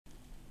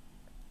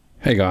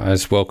Hey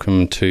guys,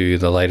 welcome to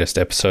the latest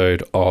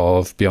episode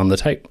of Beyond the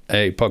Tape,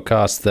 a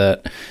podcast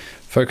that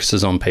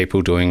focuses on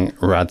people doing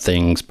rad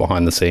things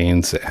behind the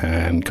scenes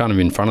and kind of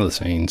in front of the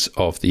scenes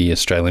of the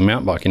Australian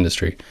mountain bike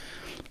industry.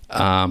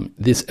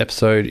 This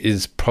episode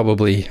is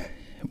probably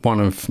one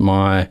of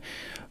my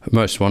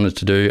most wanted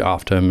to do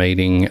after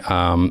meeting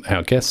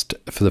our guest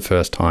for the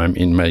first time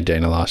in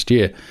Maydena last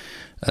year.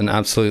 An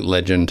absolute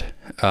legend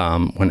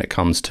when it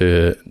comes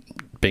to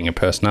being a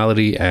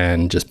personality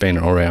and just being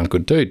an all-around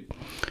good dude.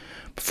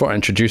 Before I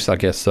introduce our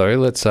guest, though,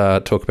 let's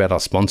talk about our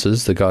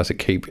sponsors, the guys that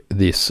keep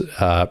this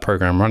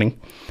program running.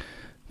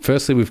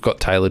 Firstly, we've got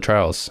Taylor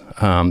Trails.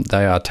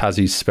 They are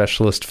Tassie's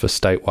specialist for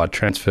statewide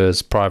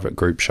transfers, private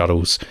group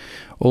shuttles,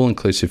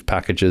 all-inclusive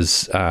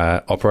packages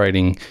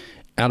operating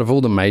out of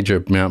all the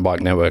major mountain bike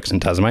networks in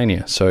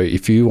Tasmania. So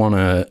if you want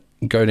to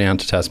go down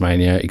to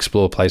Tasmania,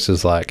 explore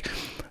places like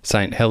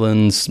St.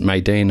 Helens,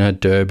 Maydena,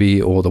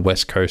 Derby, or the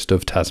west coast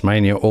of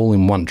Tasmania, all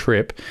in one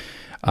trip,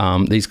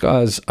 these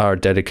guys are a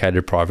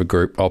dedicated private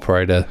group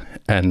operator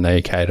and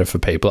they cater for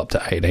people up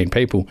to 18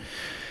 people.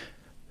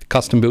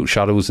 Custom built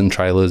shuttles and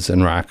trailers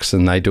and racks,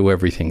 and they do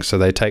everything. So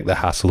they take the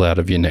hassle out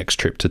of your next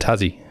trip to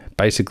Tassie.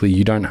 Basically,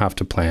 you don't have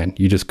to plan,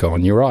 you just go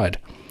on your ride.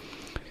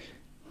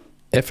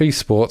 FE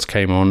Sports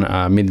came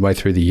on midway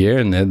through the year,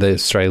 and they're the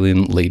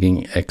Australian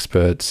leading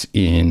experts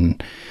in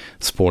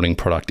sporting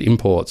product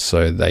imports.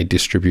 So they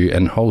distribute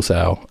and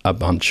wholesale a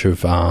bunch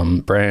of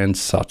brands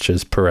such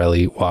as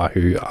Pirelli,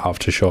 Wahoo,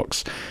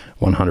 Aftershocks,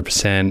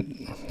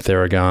 100%,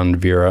 Theragun,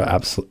 Vera,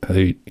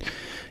 Absolute,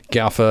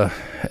 Galfa,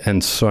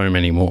 and so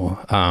many more.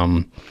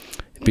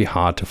 It'd be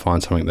hard to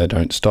find something they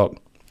don't stock.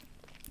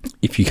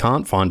 If you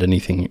can't find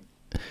anything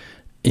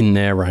in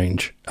their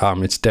range,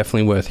 it's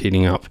definitely worth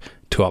hitting up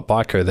to Up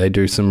Bico. They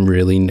do some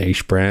really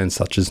niche brands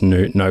such as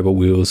Noble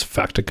Wheels,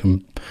 Factor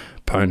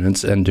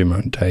Components, and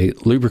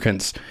Dumonte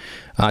Lubricants.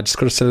 I just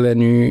got a set of their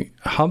new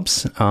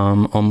hubs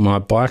on my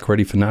bike,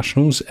 ready for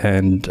nationals,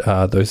 and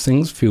those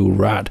things feel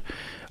rad.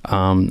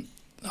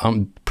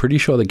 I'm pretty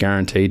sure they're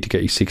guaranteed to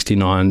get you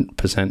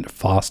 69%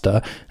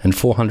 faster and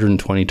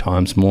 420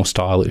 times more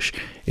stylish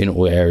in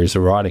all areas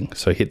of riding.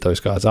 So hit those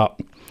guys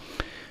up.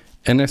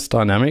 NS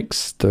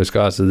Dynamics, those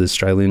guys are the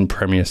Australian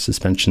premier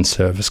suspension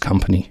service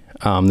company.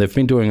 They've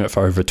been doing it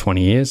for over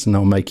 20 years, and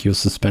they'll make your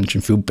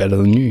suspension feel better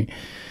than you.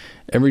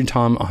 Every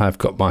time I have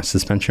got my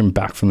suspension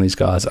back from these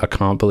guys, I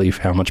can't believe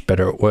how much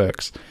better it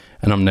works.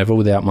 And I'm never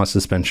without my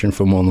suspension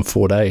for more than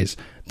 4 days.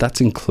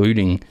 That's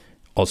including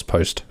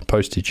Ozpost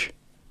postage.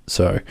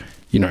 So,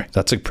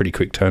 that's a pretty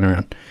quick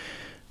turnaround.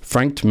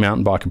 Franked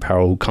Mountain Bike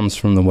Apparel comes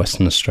from the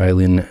Western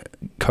Australian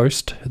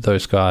coast.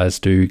 Those guys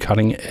do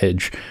cutting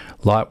edge,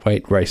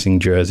 lightweight racing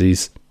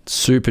jerseys,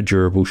 super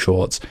durable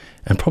shorts,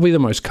 and probably the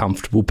most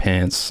comfortable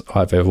pants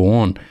I've ever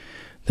worn.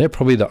 They're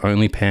probably the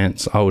only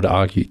pants I would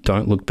argue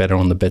don't look better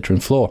on the bedroom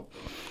floor.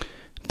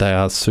 They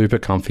are super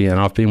comfy, and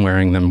I've been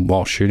wearing them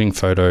while shooting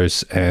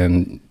photos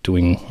and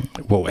doing,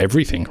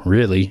 everything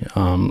really.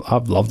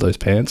 I've loved those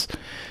pants.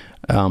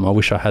 I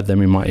wish I had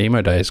them in my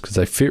emo days because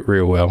they fit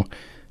real well,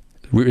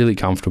 really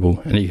comfortable,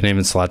 and you can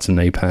even slide some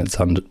knee pads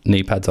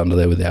under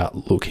there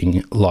without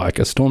looking like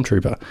a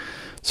stormtrooper.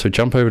 So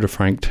jump over to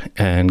Franked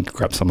and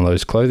grab some of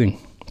those clothing.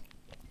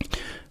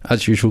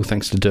 As usual,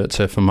 thanks to Dirt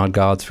Surfer Mud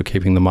Guards for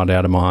keeping the mud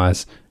out of my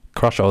eyes,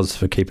 Crush Oz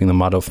for keeping the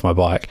mud off my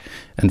bike,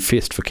 and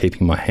Fist for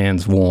keeping my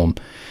hands warm.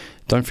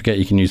 Don't forget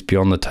you can use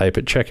Beyond the Tape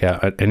at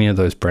checkout at any of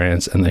those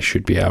brands, and they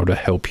should be able to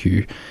help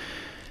you,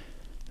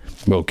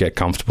 get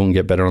comfortable and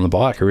get better on the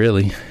bike,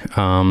 really.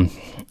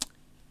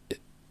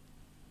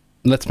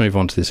 Let's move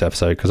on to this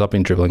episode because I've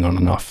been dribbling on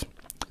enough.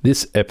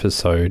 This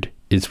episode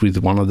is with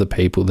one of the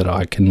people that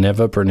I can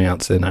never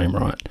pronounce their name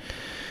right.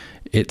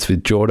 It's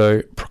with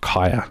Jordan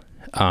Prochyra.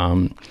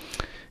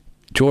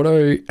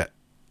 Jordo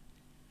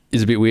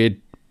is a bit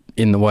weird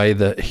in the way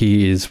that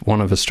he is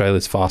one of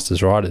Australia's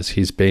fastest riders.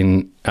 He's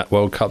been at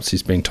World Cups,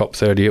 he's been top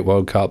 30 at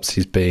World Cups,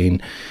 he's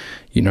been,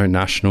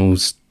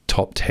 nationals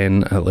top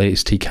 10 at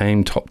least. He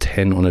came top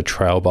 10 on a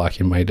trail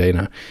bike in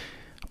Maydena.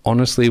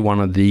 Honestly,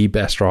 one of the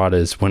best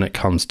riders when it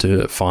comes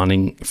to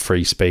finding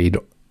free speed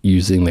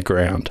using the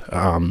ground.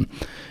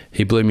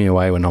 He blew me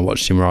away when I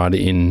watched him ride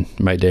in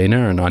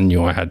Maydena, and I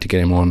knew I had to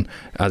get him on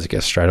as a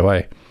guest straight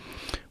away.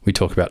 We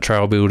talk about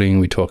trail building,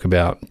 we talk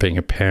about being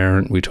a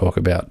parent, we talk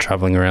about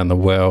traveling around the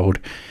world,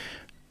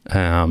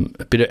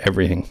 a bit of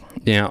everything.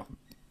 Now,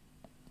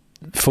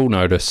 full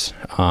notice,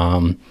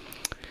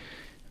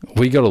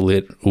 we got a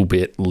little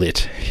bit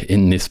lit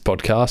in this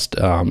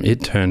podcast.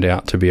 It turned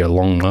out to be a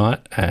long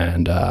night,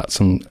 and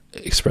some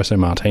espresso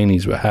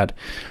martinis were had.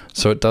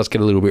 So it does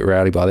get a little bit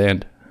rowdy by the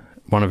end.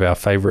 One of our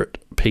favourite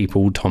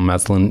people, Tom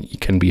Maslin,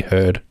 can be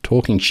heard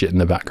talking shit in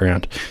the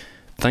background.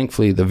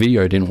 Thankfully, the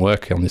video didn't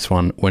work on this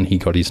one when he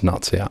got his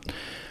nuts out.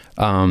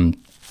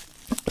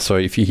 So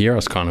if you hear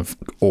us kind of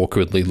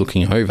awkwardly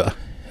looking over,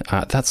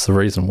 that's the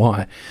reason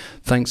why.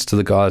 Thanks to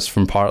the guys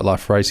from Pirate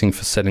Life Racing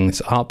for setting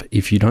this up.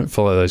 If you don't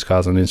follow those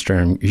guys on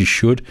Instagram, you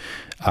should.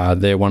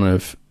 They're one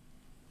of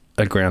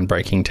a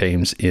groundbreaking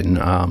teams in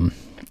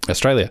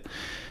Australia.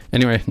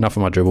 Anyway, enough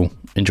of my dribble.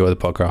 Enjoy the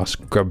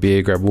podcast. Grab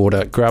beer, grab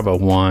water, grab a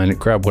wine,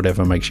 grab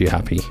whatever makes you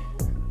happy.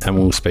 And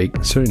we'll speak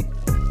soon.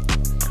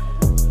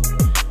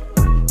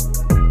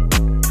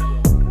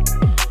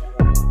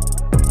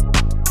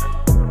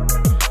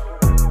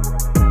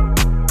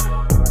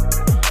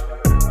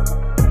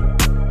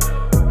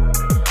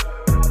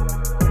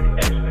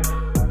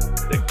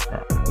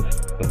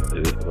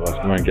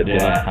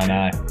 I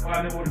know.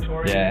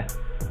 Yeah.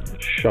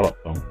 Shut up,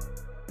 Tom.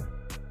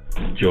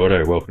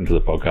 Jordo, welcome to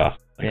the podcast.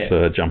 Thanks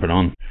for jumping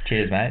on.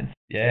 Cheers, mate.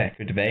 Yeah,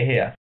 good to be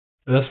here.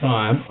 First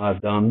time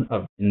I've done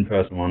an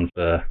in-person one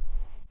for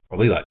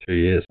probably like 2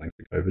 years, thanks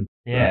to COVID.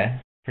 Yeah,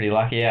 pretty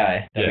lucky,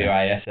 eh?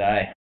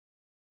 WASA.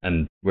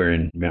 And we're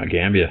in Mount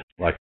Gambier,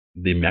 like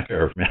the mecca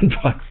of mountain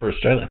bike for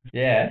Australia.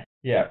 Yeah.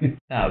 No, it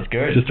was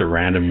good. Just a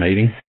random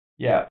meeting.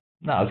 Yeah.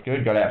 No, it was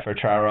good. Got out for a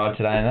trail ride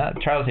today and that. The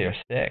trails here are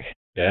sick.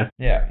 Yeah?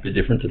 Yeah. A bit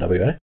different to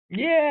WA?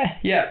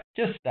 Yeah.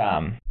 Just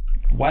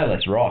way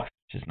less rocks,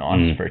 which is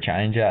nice for a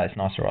change. It's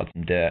nice to ride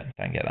some dirt.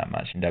 Don't get that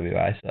much in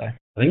WA, so.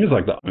 I think it's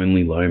like the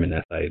only loam in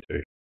SA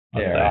too.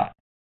 Yeah, right.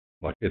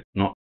 Like it's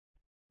not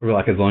probably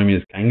like as loamy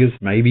as Kangas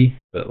maybe,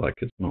 but like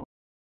it's not.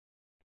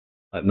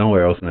 Like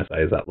nowhere else in SA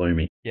is that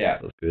loamy. Yeah.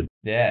 That's good.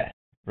 Yeah.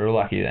 Real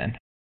lucky then.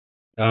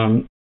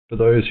 For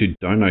those who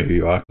don't know who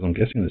you are, because I'm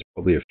guessing there's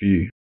probably a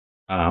few.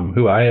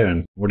 Who are you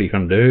and what are you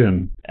going to do?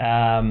 And so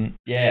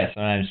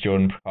my name's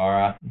Jordan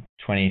Prochyra,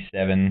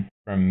 27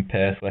 from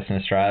Perth, Western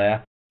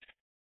Australia.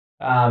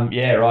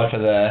 Ride for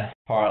the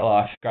Pirate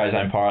Life, Grey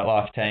Zone Pirate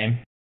Life team.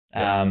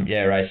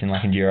 Racing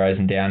like enduros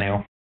and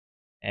downhill.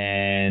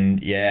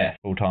 And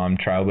full-time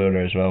trail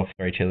builder as well,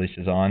 3 Chili's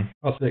design.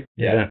 Oh, sick.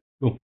 Yeah,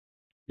 cool.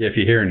 Yeah, if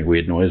you hear any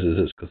weird noises,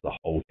 it's because the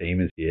whole team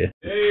is here.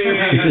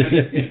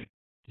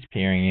 Just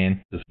peering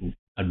in. Just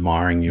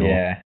admiring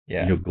your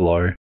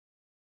glow.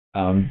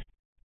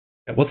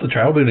 What's the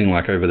trail building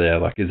like over there?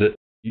 Like, is it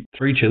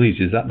 3 Chili's?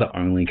 Is that the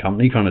only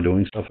company kind of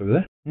doing stuff over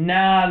there?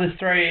 Nah,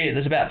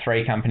 there's about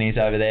 3 companies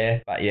over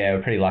there. But yeah,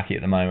 we're pretty lucky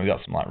at the moment. We've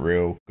got some like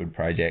real good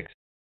projects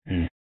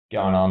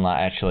going on, like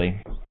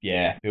actually,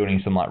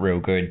 building some like real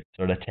good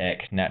sort of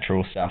tech,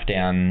 natural stuff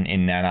down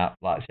in Nannup,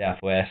 like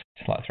southwest,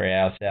 like 3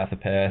 hours south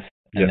of Perth.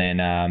 And then,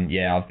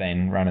 I've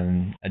been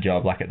running a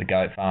job like at the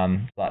goat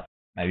farm, like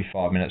maybe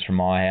 5 minutes from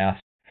my house.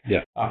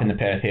 Yeah. Up in the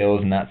Perth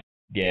Hills, and that's,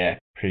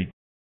 pretty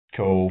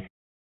cool.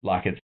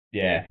 Like it's,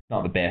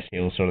 not the best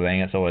hill sort of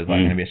thing. It's always like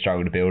going to be a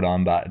struggle to build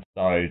on, but it's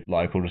so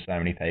local to so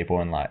many people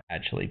and like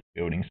actually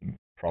building some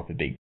proper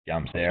big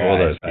jumps there. All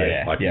those, is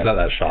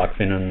that shark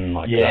fin and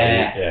like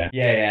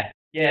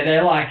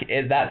they're like,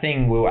 that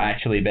thing will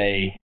actually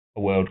be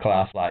a world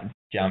class like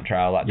jump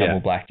trail, like double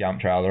black jump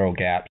trail. They're all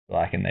gaps,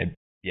 like, and they,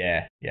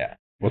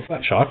 What's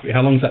that shark?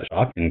 How long is that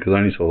shark fin? Because I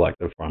only saw like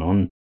the front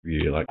on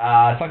view, like.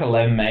 It's like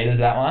 11 meters,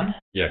 that one.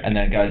 Yeah. And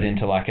then it goes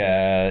into like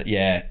a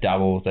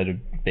double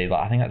that'd be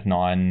like, I think that's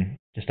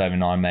just over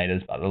 9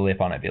 meters, but the lip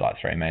on it'd be like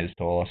 3 meters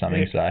tall or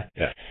something. So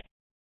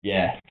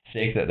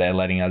sick that they're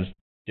letting us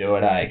do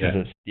it,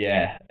 because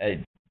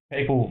it's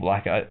people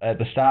like at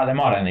the start there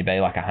might only be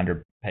like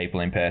 100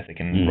 people in Perth that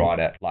can ride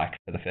it like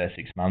for the first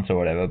 6 months or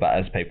whatever, but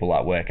as people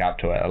like work up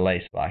to it, at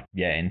least like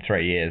in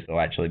 3 years there'll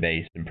actually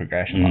be some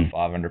progression. Like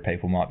 500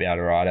 people might be able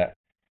to ride it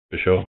for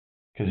sure.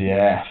 Because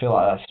I feel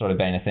like that's sort of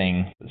been a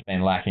thing that's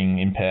been lacking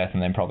in Perth,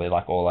 and then probably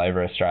like all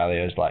over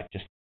Australia, is like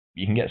just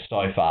you can get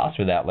so fast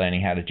without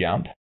learning how to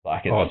jump.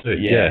 Like it's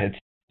it's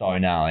so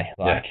gnarly.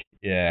 Like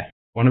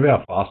one of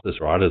our fastest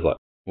riders,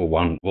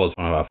 one of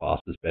our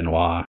fastest,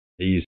 Benoit.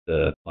 He used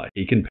to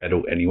he can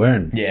pedal anywhere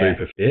and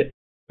super fit.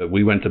 But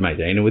we went to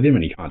Maydena with him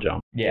and he can't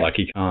jump. Yeah. Like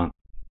he can't.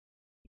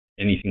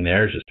 Anything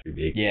there is just too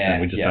big. Yeah.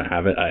 And we just don't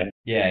have it.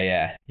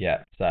 Yeah.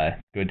 So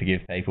good to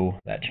give people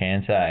that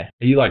chance. Are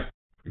you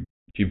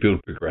do you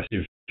build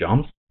progressive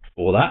jumps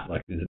for that?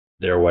 Like, is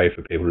there a way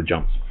for people to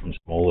jump from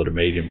smaller to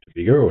medium to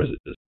bigger, or is it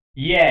just?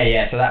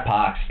 Yeah. So that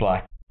park's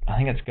like, I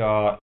think it's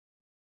got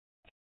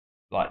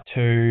like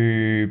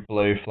 2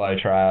 blue flow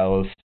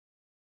trails.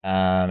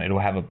 It'll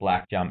have a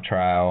black jump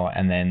trail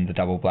and then the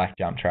double black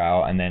jump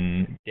trail, and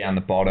then down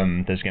the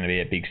bottom there's going to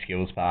be a big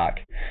skills park.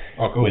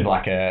 Oh, cool. With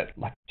like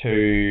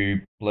 2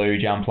 blue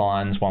jump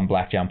lines, 1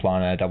 black jump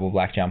line, a double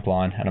black jump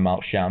line, and a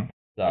mulch jump.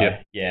 So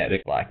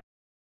it's like.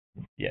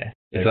 Yeah.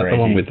 Is that the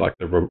one with like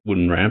the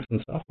wooden ramps and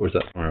stuff, or is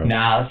that somewhere else?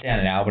 Nah, that's down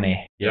in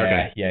Albany.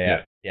 Yeah,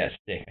 it's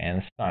sick, man.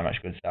 There's so much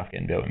good stuff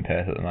getting built in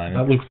Perth at the moment.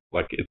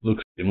 That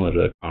looks similar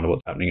to kind of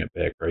what's happening at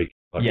Bear Creek,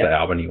 like the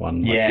Albany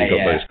one. Like you've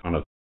got those kind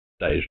of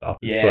staged up.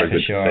 Yeah, for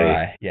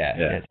sure.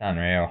 It's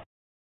unreal.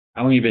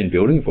 How long have you been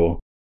building for?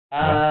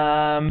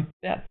 About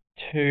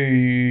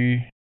 2,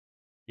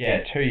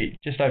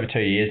 just over 2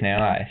 years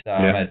now. So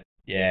I'm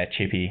a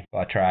chippy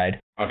by trade.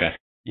 Okay.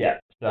 Yeah.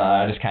 So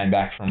I just came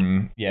back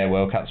from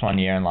World Cups one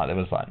year, and like there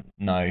was like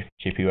no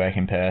chippy work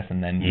in Perth,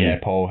 and then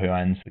Paul, who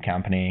owns the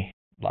company,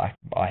 like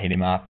I hit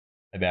him up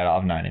about it.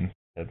 I've known him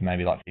for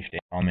maybe like 15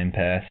 from in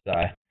Perth,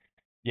 so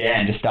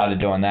and just started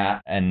doing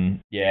that, and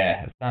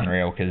it's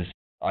unreal because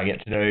I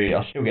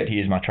still get to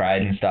use my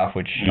trade and stuff,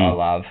 which I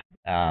love.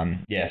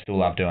 Still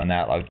love doing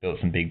that. Like built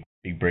some big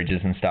big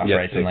bridges and stuff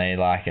recently,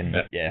 like, and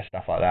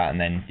stuff like that. And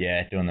then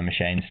doing the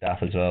machine stuff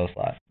as well. It's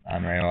like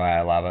unreal.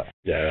 I love it.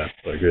 Yeah, that's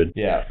so good.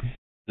 Yeah.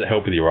 Does it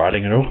help with your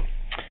riding at all?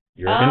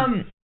 You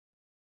reckon?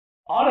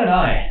 I don't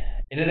know.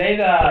 It'd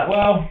either,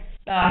 well,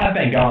 I have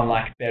been going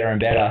like better and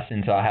better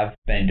since I have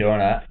been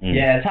doing it.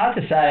 Yeah, it's hard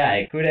to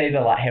say. It could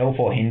either like help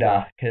or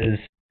hinder, because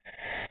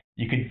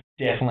you could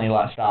definitely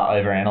like start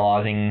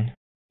over-analysing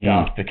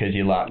stuff because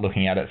you're like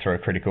looking at it through a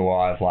critical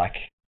eye of like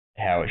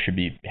how it should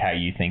be, how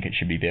you think it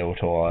should be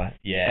built, or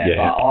but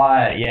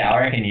I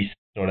reckon you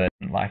sort of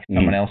like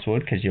someone else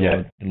would, because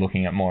you're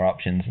looking at more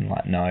options and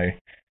like know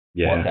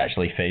what's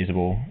actually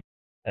feasible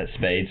at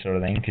speed, sort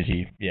of thing, because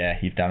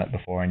you've done it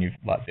before and you've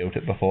like built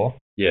it before.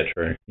 Yeah,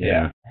 true.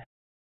 Yeah.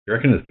 You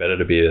reckon it's better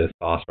to be a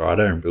fast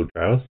rider and build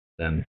trails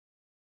than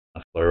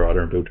a slow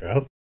rider and build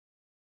trails?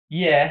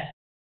 Yeah.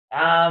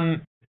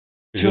 To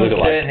a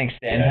certain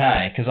extent,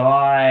 hey, because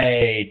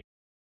I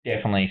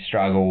definitely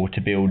struggle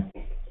to build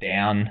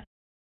down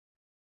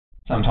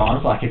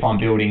sometimes. Like if I'm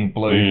building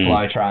blue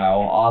flow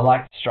trail, I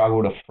like to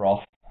struggle to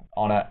froth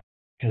on it,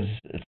 because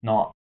it's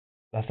not.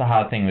 That's the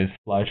hard thing with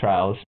flow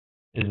trails,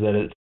 is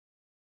that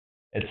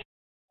it's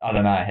I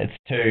don't know. It's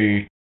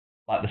too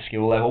like the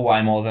skill level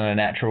way more than a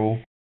natural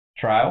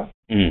trail.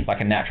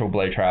 Like a natural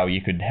blue trail,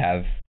 you could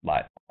have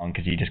like on,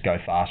 because you just go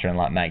faster and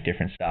like make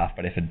different stuff.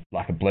 But if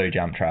like a blue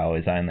jump trail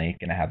is only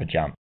going to have a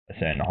jump a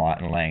certain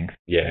height and length,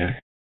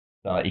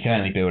 so you can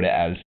only build it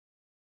as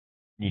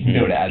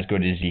build it as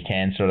good as you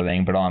can, sort of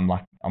thing. But I'm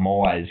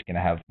always going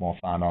to have more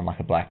fun on like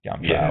a black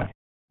jump trail.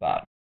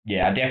 But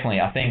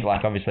I think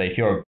like obviously if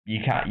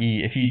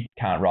you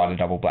can't ride a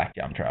double black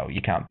jump trail,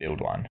 you can't build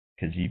one,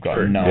 because you've got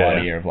no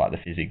idea of like the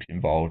physics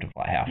involved of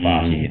like how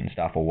fast you're hitting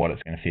stuff or what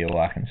it's going to feel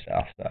like and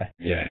stuff. So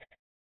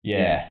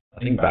I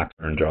think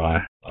Baxter and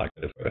Dry, like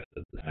the first,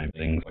 did the same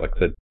things. Like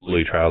the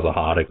blue trails are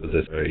harder because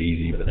they're so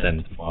easy, but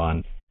then to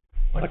find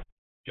like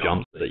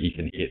jumps that you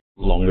can hit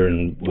longer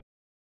and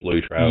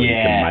blue trails, you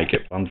can make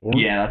it fun for them.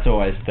 Yeah, that's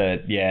always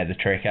the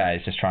trick,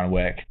 is just trying to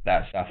work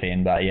that stuff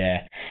in. But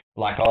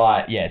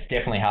it's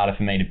definitely harder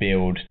for me to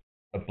build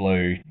a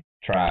blue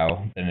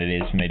trail than it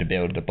is for me to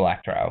build a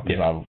black trail,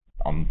 because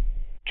I'm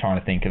trying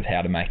to think of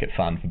how to make it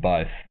fun for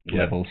both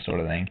levels,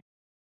 sort of thing.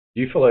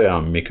 Do you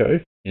follow Miko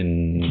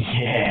in?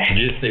 Did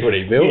you see what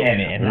he built? Yeah,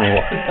 man.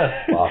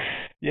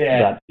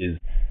 That is.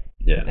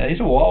 Yeah. He's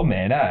a wild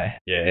man, eh?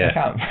 Yeah. I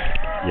can't.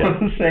 I've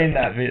seen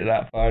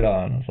that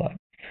photo, and I was like,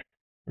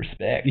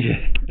 respect. Yeah.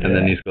 And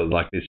then he's got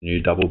like this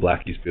new double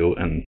black he's built,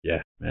 and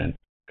man,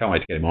 can't wait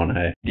to get him on.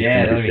 Hey.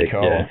 Yeah, that'd be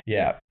cool.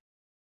 Yeah.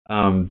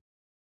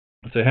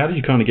 So how did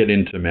you kind of get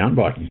into mountain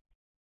biking?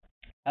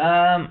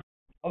 I've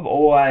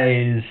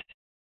always,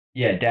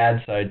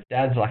 Dad's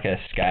like a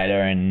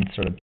skater and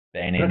sort of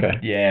been in,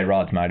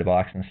 rides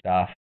motorbikes and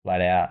stuff,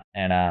 flat out.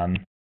 And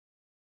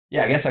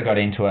I guess I got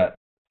into it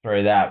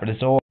through that, but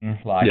it's all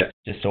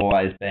just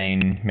always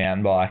been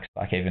mountain bikes.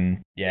 Like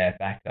even,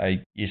 back,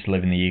 I used to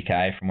live in the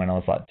UK from when I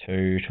was like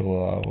 2 till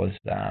I was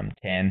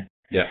 10.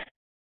 Yeah.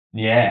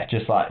 Yeah,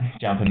 just like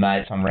jumping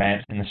mates on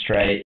ramps in the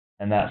street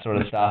and that sort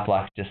of stuff.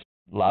 Like just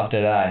loved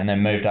it, and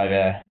then moved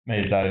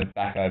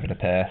back over to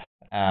Perth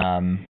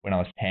when I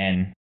was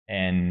 10,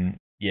 and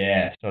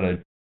sort of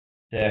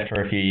surfed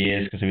for a few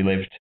years because we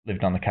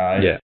lived on the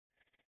coast. Yeah.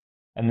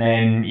 And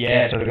then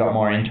sort of got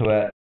more into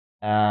it.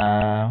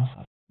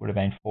 Would have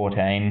been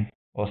 14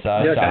 or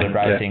so. Started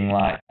racing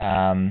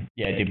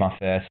did my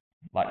first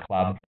like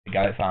club, the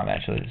goat farm,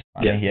 actually.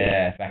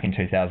 Back in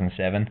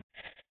 2007.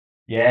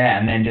 Yeah,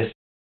 and then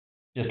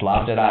just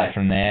loved it,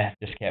 from there.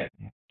 Just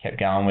kept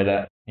going with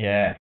it.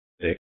 Yeah.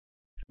 It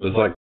was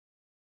like,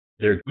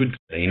 they're a good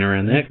scene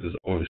around there, because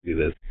obviously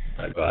there's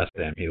that guy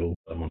Sam Hill,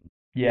 someone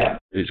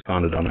who's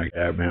kind of done okay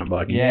at mountain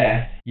biking.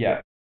 Yeah.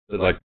 But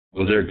like,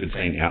 was there a good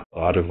scene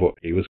outside of what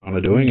he was kind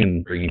of doing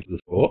and bringing to the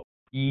sport?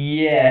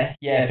 Yeah,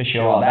 for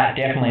sure. That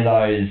definitely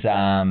those.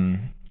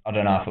 I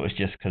don't know if it was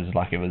just because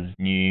like it was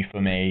new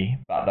for me,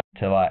 but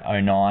to like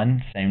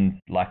 09 seemed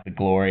like the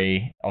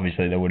glory.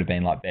 Obviously, there would have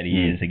been like better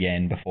years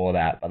again before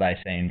that, but they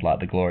seemed like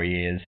the glory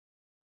years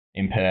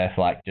in Perth.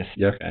 Like just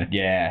used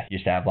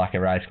to have like a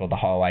race called the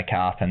Highway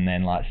Cup, and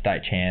then like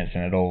state champs,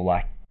 and it all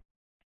like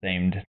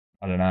seemed,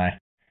 I don't know,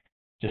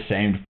 just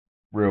seemed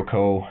real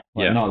cool.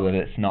 Like, not that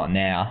it's not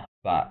now,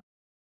 but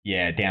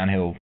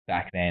downhill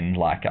back then.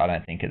 Like I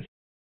don't think it's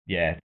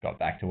got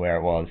back to where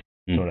it was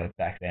sort of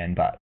back then,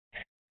 but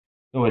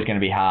it's always going to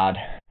be hard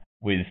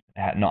with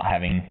not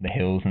having the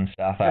hills and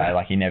stuff.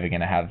 Like you're never going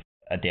to have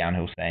a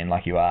downhill scene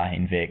like you are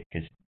in Vic,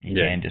 because you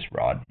can just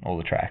ride all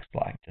the tracks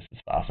like just as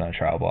fast on a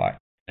trail bike.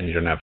 And you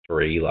don't have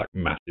 3 like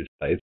massive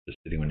states just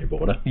sitting on your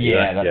border. That's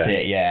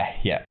it. Yeah.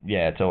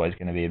 It's always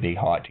going to be a big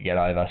hike to get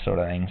over, sort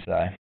of thing. So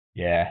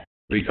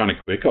Were you kind of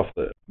quick off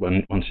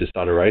once you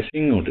started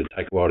racing, or did it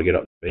take a while to get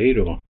up to speed,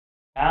 or?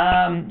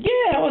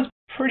 It was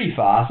pretty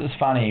fast. It's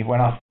funny when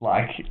I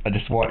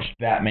just watched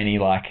that many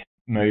like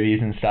movies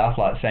and stuff,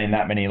 like seeing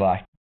that many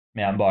like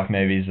mountain bike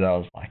movies. I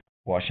was like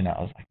watching it.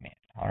 I was like, man,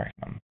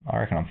 I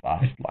reckon I'm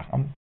fast. Like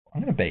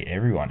I'm going to beat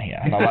everyone here.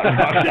 And I like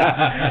rocked up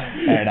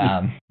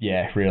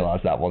and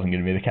realised that wasn't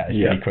going to be the case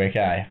pretty quick,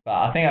 eh? But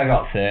I think I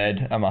got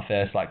third on my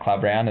first like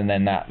club round, and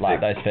then that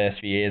like those first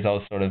few years I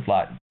was sort of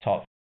like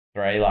top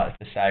 3, like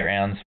the state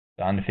rounds,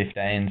 the under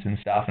 15s and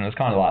stuff, and it was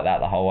kind of like that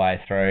the whole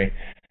way through.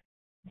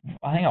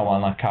 I think I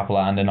won like a couple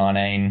of under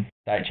 19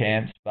 state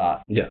champs,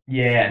 but and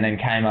then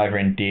came over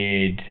and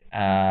did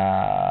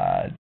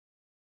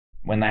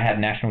when they had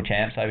national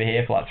champs over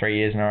here for like 3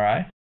 years in a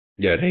row.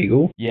 Yeah, at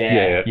Eagle.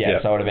 Yeah.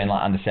 So it would have been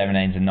like under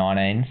 17s and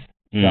 19s.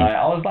 So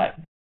I was like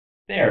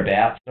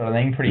thereabouts sort of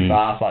thing, pretty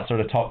fast, like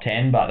sort of top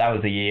 10. But that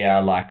was the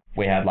year like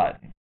we had like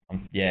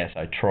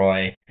so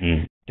Troy,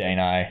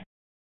 Dino,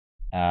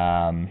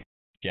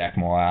 Jack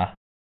Moore.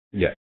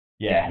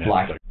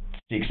 Like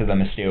 6 of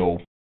them are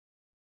still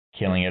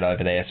killing it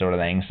over there, sort of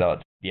thing. So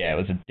it's it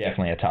was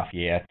definitely a tough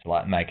year to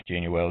like make a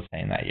junior worlds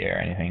team that year or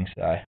anything.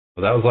 So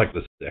that was like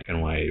the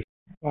second wave.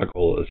 I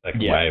call it the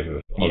second wave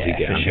of Aussie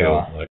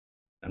downhill. Like,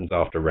 and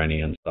after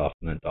Rennie and stuff,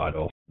 and then died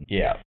off.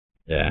 Yeah.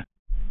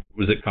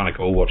 Was it kind of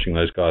cool watching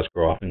those guys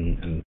grow up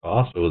and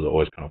pass, or was it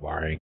always kind of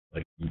worrying?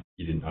 Like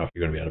you didn't know if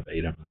you were going to be able to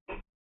beat them?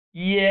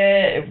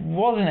 Yeah, it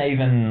wasn't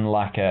even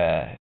like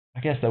I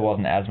guess there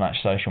wasn't as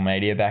much social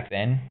media back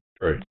then.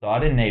 True. So I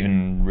didn't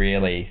even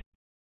really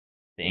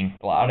think,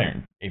 I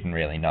don't even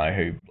really know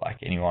who like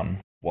anyone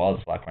was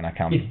like when I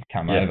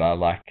come over,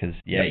 like, because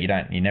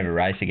you never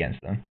race against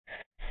them.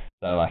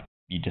 So like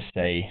you just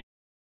see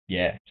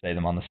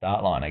them on the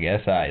start line, I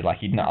guess. Like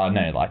I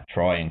know like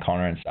Troy and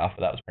Connor and stuff,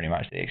 but that was pretty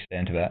much the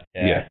extent of it.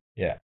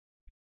 Yeah.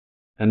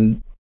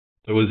 And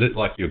so was it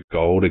like your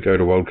goal to go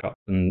to World Cups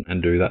and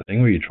do that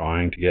thing? Were you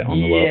trying to get on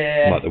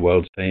the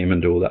world's team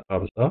and do all that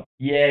type of stuff?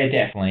 Yeah,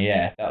 definitely.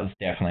 Yeah, that was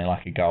definitely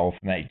like a goal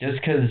for me.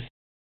 Just because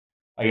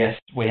I guess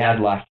we had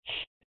like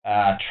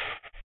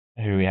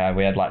who we had?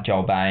 We had like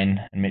Joel Bain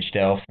and Mitch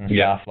Delfs and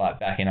stuff like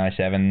back in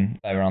 2007.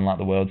 They were on like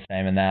the world's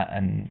team and that,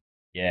 and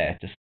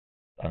just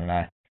I don't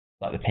know,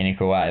 like the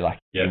pinnacle way. Like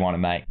you want to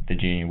make the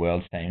junior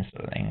world's team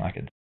sort of thing. Like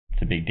it's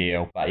a big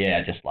deal. But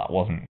it just like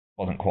wasn't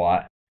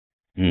quite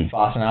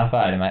fast enough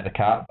to make the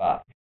cut.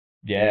 But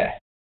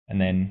and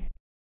then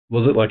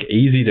was it like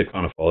easy to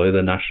kind of follow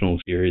the national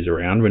series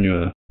around when you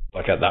were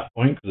like at that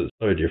point? Because it's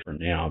so different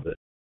now. But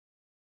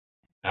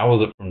how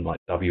was it from like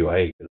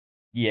WA? Cause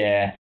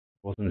it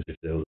wasn't as if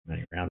there was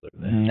many rounds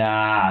over there.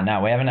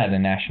 Nah, we haven't had a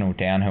national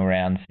downhill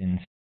round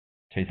since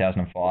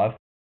 2005.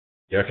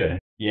 Yeah, okay.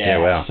 Yeah,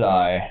 wow.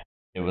 So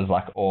it was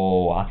like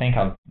I think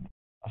I've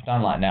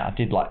done like I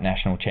did like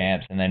national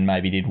champs and then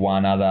maybe did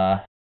one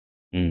other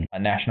a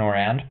national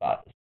round,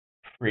 but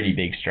pretty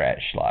big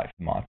stretch like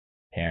for my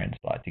parents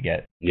like to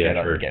get me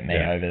over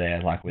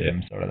there like with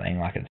them sort of thing.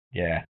 Like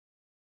it's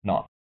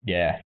not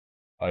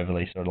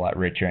overly sort of like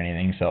rich or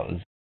anything. So it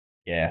was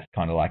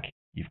kind of like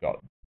you've got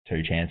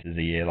 2 chances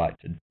a year like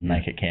to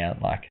make it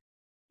count, like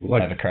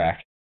have a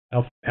crack.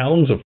 How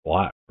long's a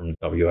flight from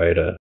WA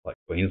to like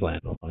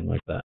Queensland or something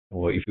like that?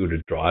 Or if you were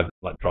to drive,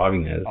 like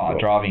driving there?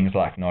 Driving's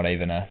like not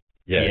even a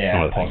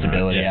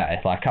possibility. Thing, right?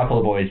 It's like a couple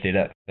of boys did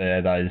it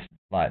for those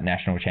like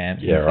national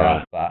champs and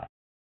stuff, but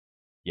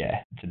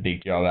it's a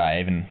big job.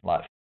 Even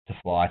like to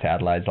fly to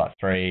Adelaide's like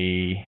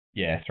 3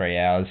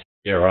 hours.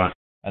 Yeah, right.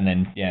 And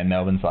then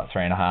Melbourne's like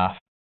 3.5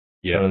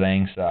 sort of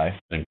thing. So I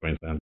think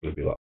Queensland would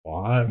be like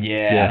 5.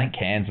 Yeah, I think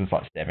Cairns was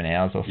like 7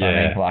 hours or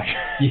something. Like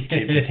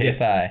tip to tip,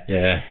 eh?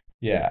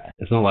 Yeah.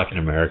 It's not like in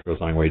America or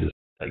something where you just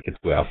take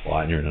a 2-hour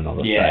flight and you're in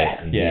another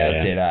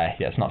state.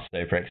 It's not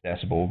super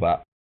accessible,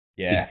 but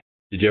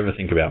Did you ever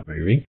think about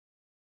moving?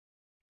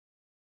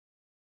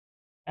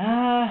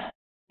 I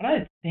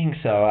don't think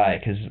so,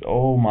 because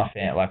all my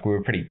family, like we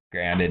were pretty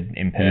grounded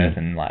in Perth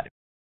and like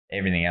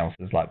everything else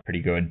was like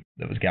pretty good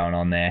that was going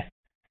on there.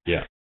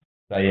 Yeah.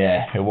 So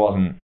it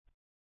wasn't,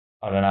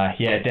 I don't know,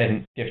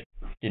 it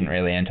didn't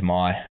really enter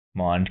my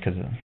mind because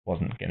it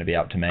wasn't going to be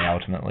up to me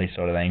ultimately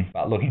sort of thing.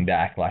 But looking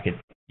back, like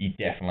you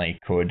definitely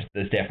could.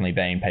 There's definitely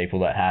been people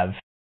that have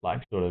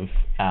like sort of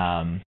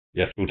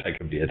we'll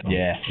take a beer time.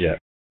 Yeah.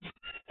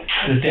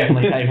 There's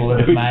definitely people that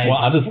have made. Well,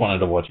 I just wanted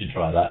to watch you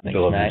try that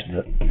until I mentioned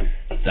it.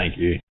 Thank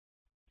you.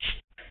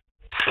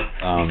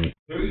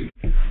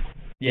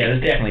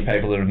 There's definitely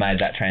people that have made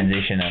that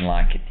transition and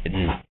like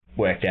it's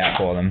worked out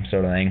for them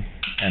sort of thing,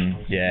 and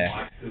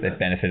they've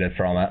benefited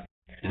from it.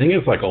 I think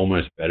it's like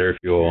almost better if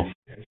you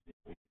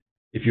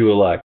were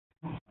like,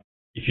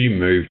 if you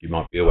moved, you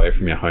might be away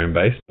from your home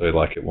base, so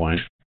like you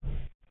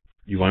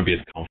won't be as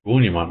comfortable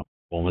and you might not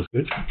perform as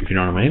good, if you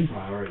know what I mean.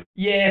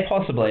 Yeah,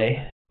 possibly.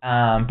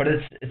 But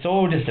it's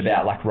all just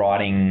about like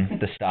riding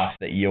the stuff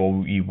that you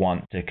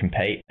want to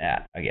compete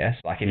at, I guess.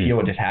 Like if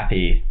you're just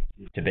happy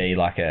to be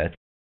like a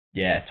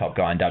top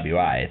guy in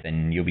WA,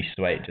 then you'll be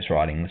sweet just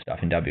riding the stuff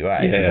in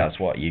WA. Yeah. That's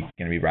what you're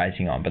going to be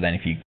racing on. But then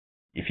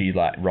if you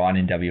like ride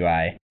in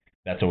WA,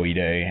 that's all you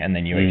do, and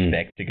then you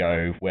expect to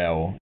go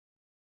well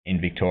in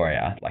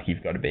Victoria, like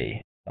you've got to be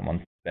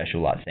someone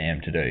special like Sam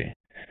to do,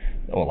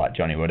 or like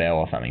Johnny Waddell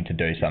or something to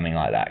do something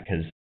like that,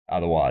 because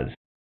otherwise,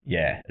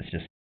 it's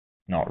just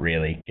not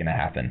really going to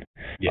happen.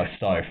 Yeah. Like,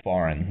 so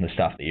foreign, the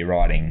stuff that you're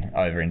riding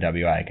over in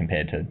WA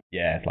compared to,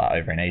 like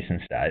over in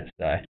eastern states.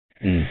 So,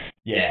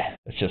 yeah,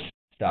 it's just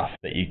stuff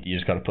that you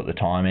just got to put the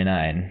time in,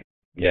 and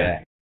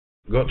I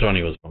forgot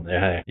Johnny was from there,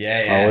 hey?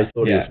 Yeah. I always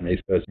thought he was from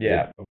East Coast.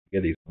 Yeah. I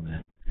forget he's from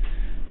there.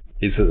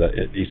 He's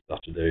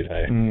such a dude,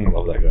 hey? Mm. I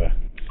love that guy.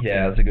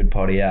 Yeah, it was a good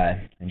potty,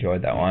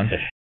 Enjoyed that one.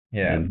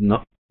 Yeah. And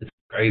it's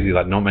crazy,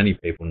 like, not many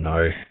people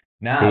know.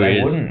 No,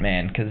 they wouldn't,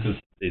 man, because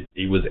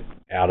he was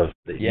out of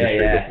the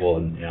industry before.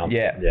 And now,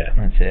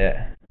 that's it.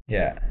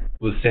 Yeah.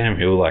 Was Sam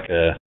Hill like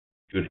a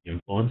good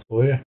influence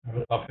for you?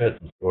 I've heard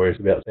some stories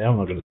about Sam. I'm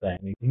not going to say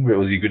anything, but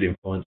was he a good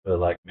influence for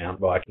like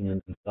mountain biking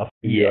and stuff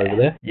for you over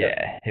there?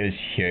 Yeah, he was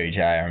huge.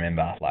 I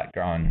remember like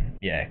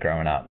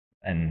growing up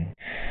and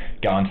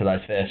going to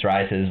those first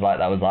races. Like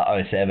that was like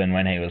 2007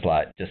 when he was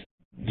like just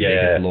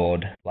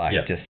Lord, like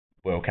just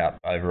World Cup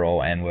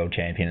overall and world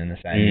champion in the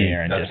same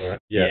year, and just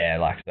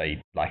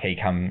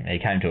he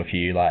came to a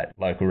few like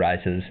local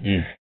races,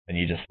 and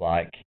you just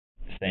like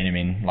seen him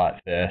in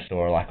like first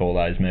or like all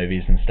those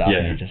movies and stuff,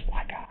 and you're just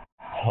like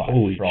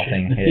holy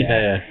frothing. Shit.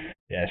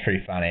 Yeah, it's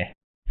pretty funny.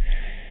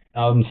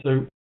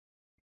 So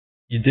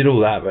you did all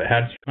that, but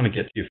how did you kind of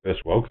get to your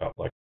first World Cup?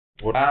 Like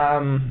what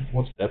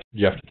steps did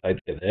you have to take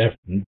to get there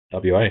from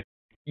WA?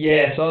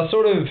 Yeah, so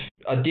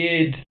I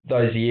did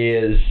those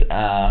years,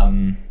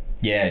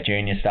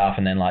 junior stuff,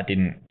 and then like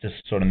didn't, just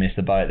sort of miss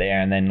the boat there,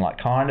 and then like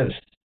kind of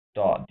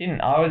stopped. I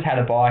always had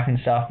a bike and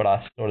stuff, but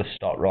I sort of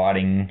stopped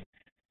riding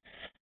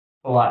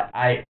for like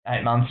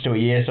eight months to a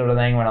year sort of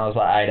thing when I was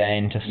like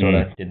 18. Just sort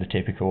of did the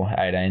typical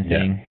 18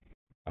 thing,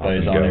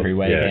 booze on every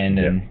weekend,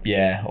 and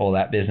all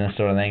that business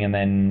sort of thing, and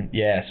then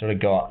sort of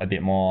got a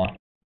bit more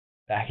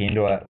back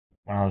into it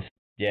when I was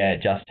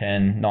just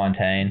turned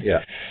 19.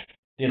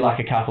 Did like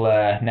a couple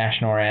of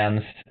national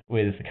rounds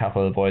with a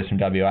couple of the boys from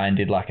WA and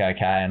did like okay,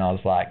 and I was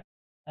like,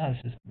 oh,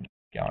 this is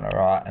going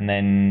alright. And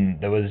then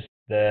there was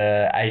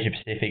the Asia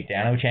Pacific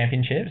Downhill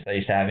Championships they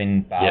used to have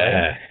in Bali.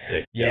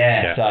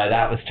 So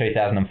that was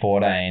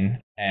 2014,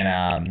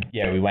 and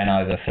we went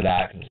over for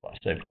that because it's like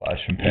super close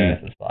from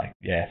Perth. It's like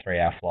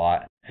 3-hour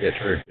flight. Yeah,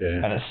 true.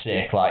 Yeah. And it's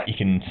sick. Like you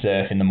can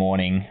surf in the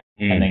morning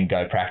and then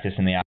go practice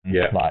in the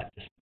afternoon. Like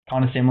just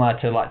kind of similar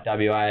to like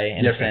WA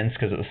in a sense,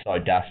 because it was so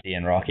dusty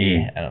and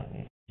rocky,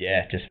 and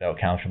it just felt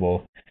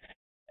comfortable.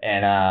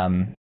 And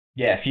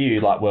a few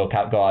like World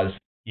Cup guys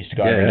used to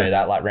go over and do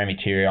that. Like Remy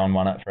Tyrion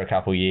won it for a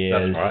couple of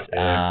years. That's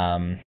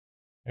right.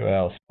 Who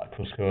else? Like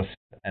Couscous,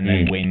 and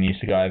then Wynn used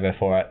to go over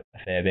for it a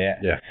fair bit.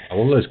 Yeah,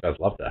 all those guys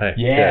loved it. Hey.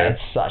 Yeah,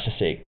 it's such a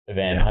sick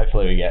event.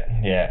 Hopefully we get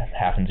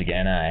happens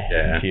again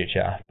in the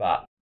future.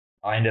 But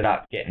I ended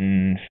up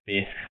getting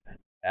 5th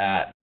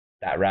at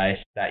that race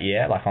that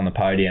year, like on the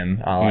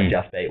podium. I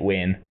just beat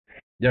Wynn.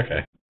 Yeah,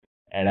 okay.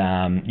 And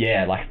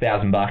like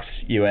 $1,000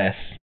 US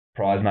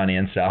prize money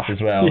and stuff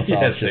as well. So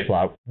I was just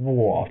like,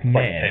 whoa, man.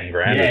 Like 10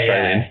 grand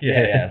Australian.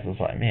 So I was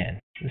like, man,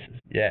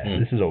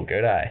 this is all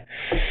good,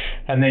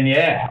 And then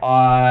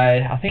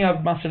I think I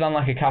must have done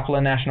like a couple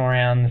of national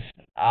rounds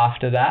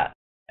after that,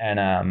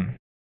 and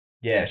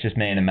it's just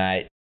me and a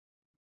mate,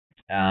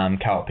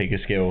 Carl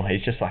Pickerskill.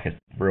 He's just like a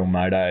real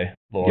moto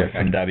lord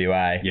from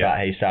WA,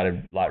 but he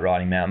started like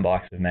riding mountain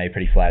bikes with me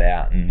pretty flat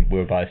out, and we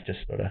were both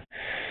just sort of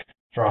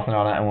frothing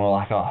on it, and we were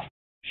like, oh,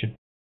 should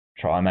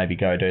try and maybe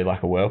go do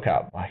like a World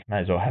Cup, like may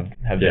as well have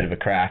a bit of a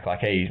crack.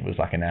 Like he was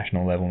like a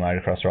national level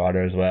motocross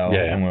rider as well,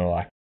 and we were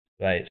like,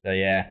 sweet. So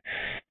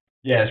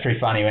it's pretty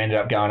funny. We ended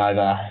up going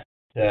over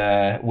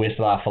to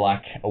Whistler for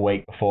like a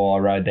week before.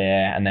 I rode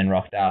there and then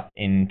rocked up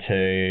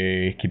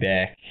into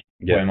Quebec,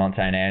 where Mont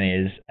Saint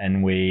Anne is,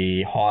 and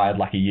we hired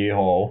like a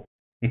U-Haul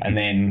and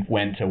then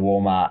went to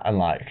Walmart and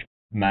like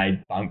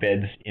made bunk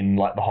beds in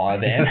like the hire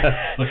van.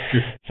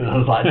 So there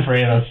was like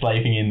 3 of us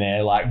sleeping in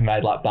there, like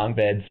made like bunk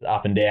beds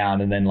up and down,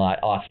 and then like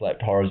I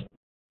slept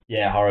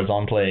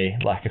horizontally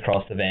like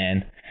across the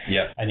van.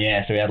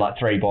 And so we had like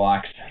 3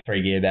 bikes,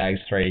 3 gear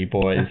bags, 3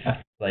 boys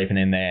sleeping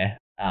in there,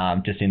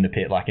 just in the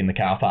pit, like in the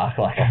car park,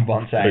 like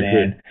Mont Saint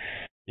Anne.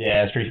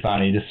 Yeah, it's pretty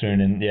funny, just swimming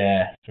in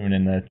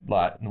the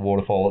like the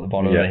waterfall at the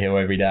bottom of the hill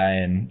every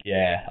day, and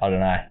I don't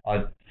know,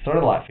 I sort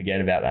of like forget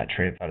about that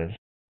trip, but it's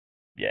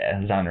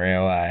it was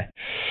unreal,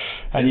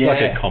 And it's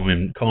like a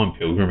common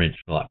pilgrimage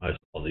for like most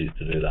Aussies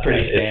to do that.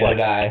 Pretty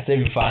standard, It's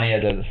even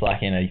funnier that it's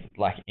like in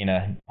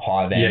a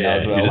high van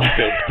as well.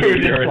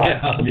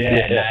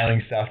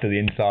 Nailing stuff to the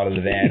inside of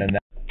the van, and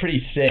that's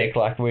pretty sick.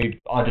 Like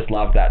I just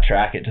loved that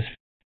track. It just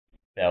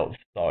felt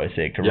so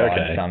sick to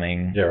ride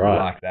something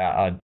like that.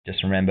 I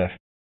just remember,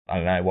 I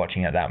don't know,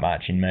 watching it that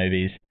much in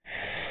movies.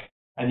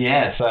 And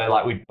so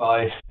like we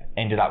both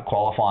ended up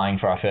qualifying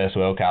for our first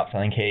World Cups. I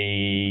think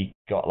he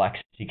got like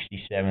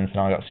 67th and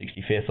I got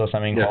 65th or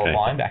something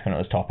qualifying back when it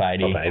was top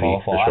 80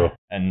 qualified. Sure.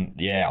 And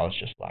I was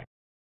just like,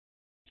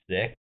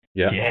 sick.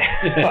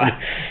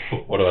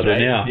 What do I do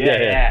now?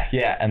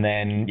 And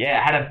then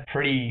I had a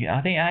pretty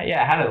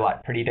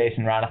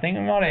decent run. I think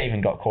I might have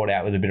even got caught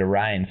out with a bit of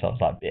rain, so I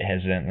was like a bit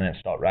hesitant, and then it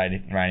stopped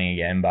raining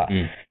again. But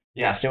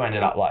I still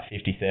ended up like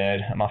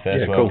 53rd at my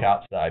first World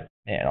Cup. So I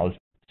was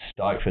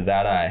stoked with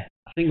that. I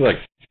think like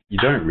you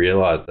don't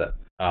realise that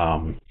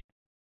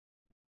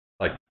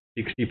like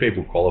 60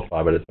 people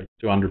qualify, but it's like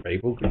 200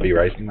 people could be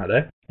racing that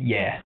day.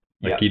 Yeah.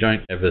 Like you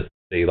don't ever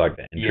see like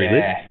the entry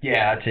list.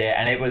 Yeah, that's it.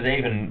 And it was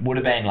would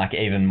have been like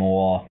even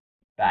more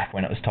back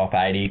when it was top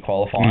 80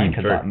 qualifying,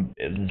 because like,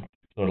 it was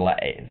sort of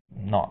like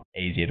not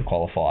easier to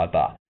qualify,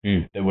 but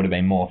there would have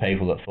been more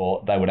people that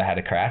thought they would have had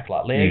a crack.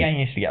 Like Leah Gang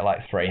used to get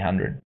like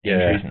 300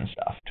 entries and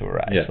stuff to a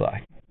race. Yeah.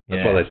 Like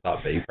that's why they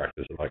start B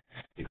practice at like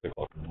 6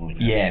 o'clock in the morning.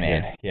 Yeah,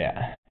 man.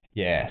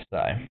 Yeah. So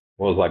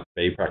what was like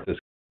B practice?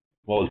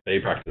 What was B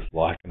practice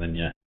like? And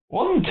then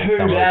wasn't too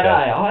bad.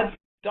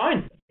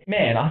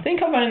 I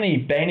think I've only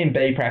been in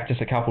B practice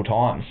a couple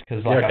times,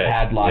 because like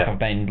I've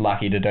been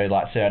lucky to do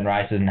like certain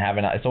races and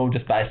having it's all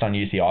just based on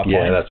UCI points.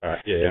 Yeah, that's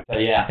right. Yeah. So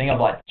I think I've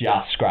like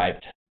just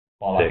scraped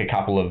by like a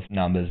couple of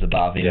numbers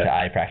above into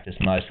A practice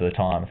most of the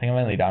time. I think I've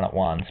only done it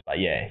once, but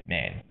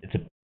man, it's a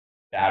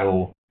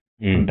battle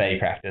from B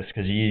practice,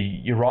 because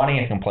you're riding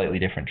a completely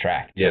different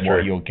track to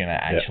what you're gonna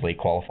actually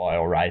qualify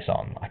or race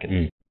on. Like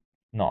it's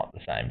not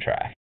the same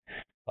track.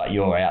 Like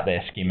you're out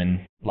there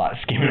skimming all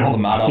the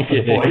mud off for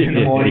the boys in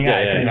the morning,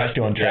 pretty much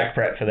doing track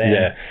prep for them.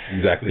 Yeah,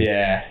 exactly.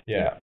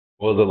 Yeah.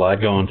 What was it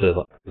like going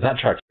to, that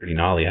track's pretty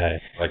gnarly, hey?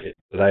 Like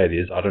today it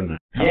is, I don't know.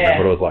 I can't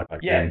remember what it was like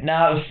back then.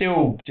 No, it was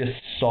still just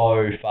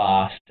so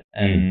fast,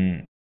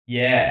 and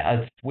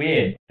it's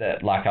weird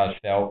that like I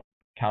felt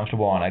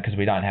comfortable on it, because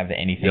we don't have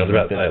anything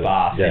that's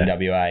fast in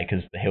WA,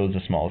 because the hills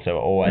are small, so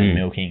we're always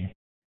milking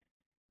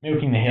the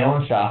hill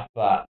and stuff.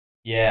 But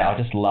I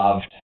just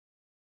loved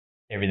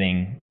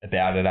everything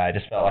about it. I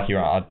just felt like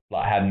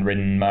I hadn't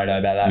ridden moto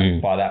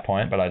by that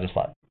point, but I just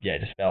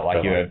just felt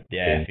like you were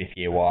fifth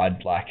gear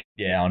wide,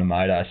 on a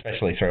moto,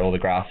 especially through all the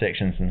grass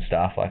sections and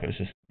stuff. Like it was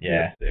just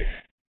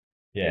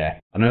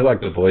I know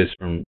like the boys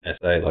from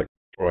SA, like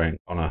Troy and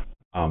Connor,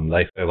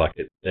 they feel like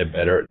they're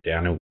better at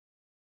downhill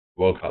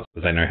World Cups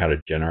because they know how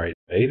to generate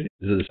speed.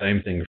 Is it the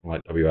same thing from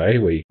like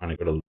WA, where you kind of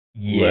got to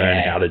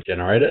learn how to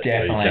generate it?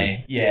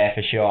 Definitely,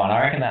 for sure. And I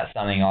reckon that's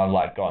something I've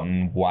like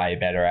gotten way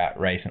better at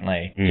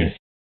recently.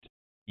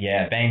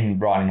 Been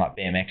riding like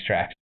BMX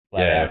tracks for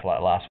like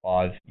the last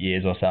 5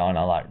 years or so, and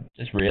I like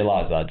just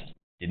realised I just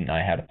didn't know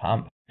how to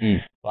pump.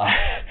 Like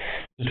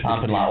just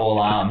pumping like all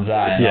arms, and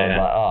I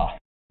was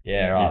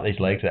like, these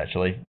legs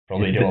actually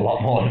probably do a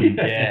lot more than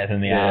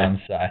the arms.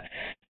 So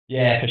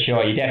for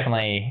sure, you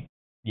definitely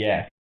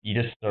you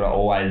just sort of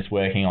always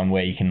working on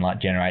where you can like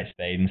generate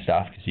speed and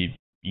stuff, because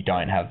you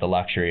don't have the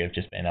luxury of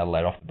just being able to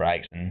let off the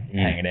brakes and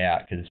hang it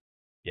out, because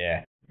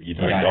you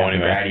don't go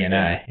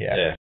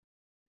anywhere.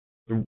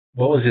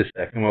 What was your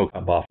second World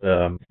Cup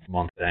after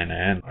Maydena,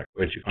 and like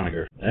where'd you kind of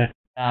go from there?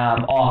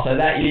 So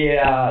that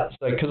year,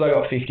 because I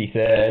got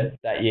 53rd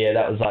that year,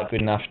 that was like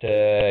good enough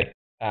to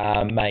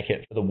make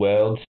it for the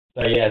Worlds.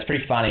 So it's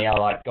pretty funny. I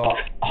like got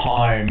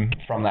home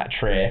from that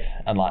trip,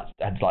 and I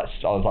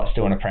was like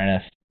still an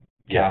apprentice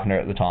carpenter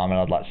at the time, and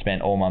I'd like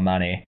spent all my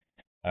money.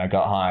 And I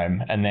got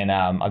home, and then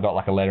I got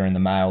like a letter in the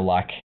mail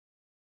like a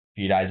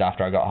few days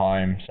after I got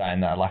home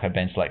saying that like I'd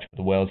been selected for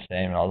the Worlds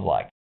team, and I was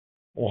like,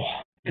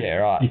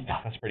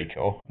 that's pretty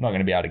cool. I'm not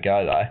going to be able to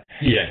go though.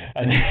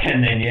 And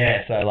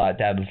then so like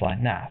Dad was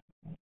like, nah,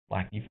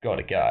 like you've got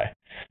to go.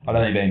 I'd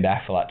only been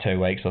back for like 2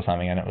 weeks or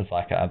something, and it was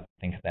like I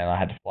think then I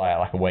had to fly out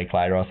like a week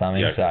later or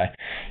something. So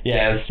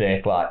it was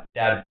sick. Like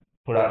Dad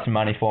put up some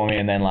money for me,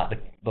 and then like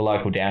the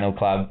local downhill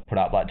club put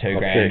up like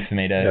 $2,000 for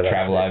me to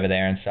travel over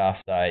there and stuff.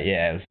 So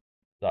it was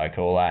so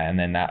cool, and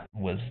then that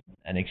was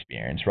an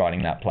experience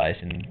riding that place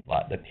in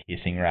like the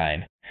pissing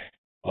rain.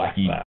 Like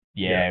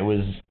it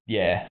was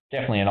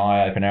definitely an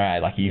eye opener.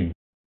 Like you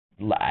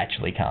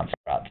actually can't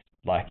strut.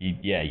 Like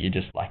you're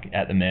just like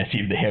at the mercy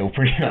of the hill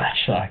pretty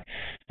much.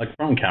 Like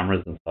from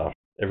cameras and stuff,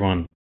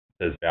 everyone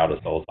says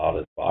Valdesol's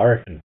hardest, but I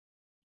reckon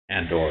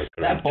Andorra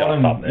could have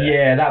jumped up there.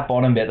 Yeah, that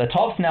bottom bit. The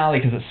top's gnarly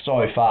because it's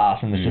so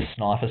fast and there's just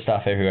sniper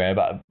stuff everywhere.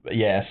 But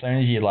as soon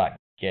as you like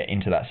get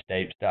into that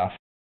steep stuff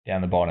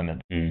down the bottom,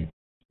 it's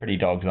pretty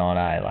dogs on,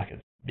 Like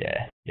it's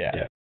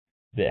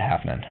bit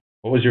happening.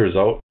 What was your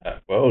result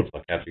at Worlds?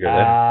 Like how'd you go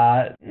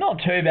there? Not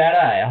too bad,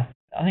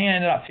 I think I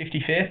ended up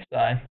 55th.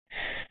 So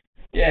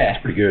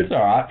that's pretty good. It's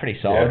all right, pretty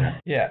solid.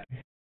 Yeah.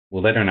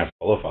 Well, they don't have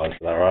qualifiers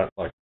for that, right?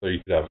 Like so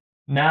you could have.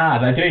 Nah,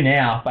 they do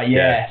now. But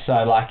so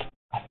like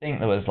I think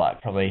there was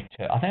like probably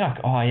two. I think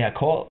I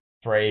caught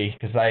 3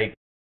 because they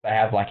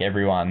have like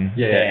everyone.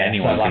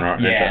 Anyone so, like,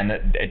 can ride. And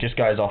it just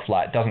goes off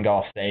it doesn't go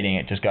off seeding.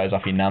 It just goes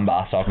off your number.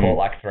 So I caught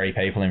like 3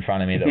 people in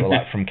front of me that were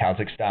like from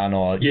Kazakhstan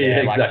or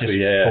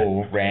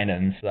cool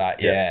randoms. So,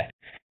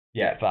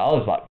 but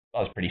I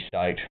was pretty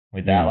stoked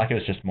with that. Like it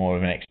was just more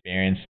of an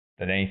experience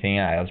than anything.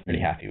 I was pretty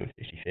happy with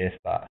 55th.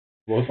 But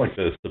what was like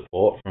the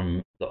support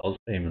from the Oz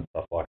team and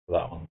stuff like for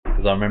that one?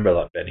 Because I remember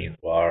like Benny and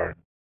Dwyer and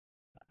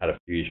had a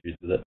few issues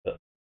with it, but.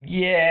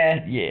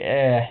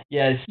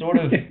 Sort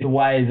of the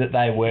way that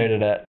they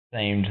worded it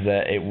seemed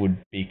that it would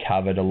be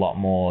covered a lot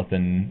more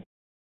than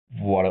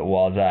what it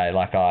was.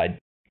 Like I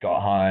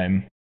got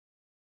home,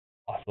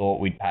 I thought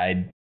we'd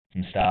paid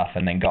some stuff,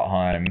 and then got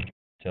home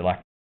to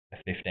like a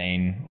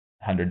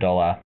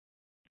 $1,500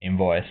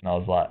 invoice, and I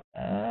was like,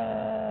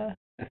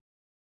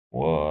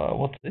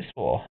 what's this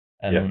for?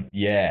 And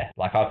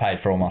like I paid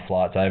for all my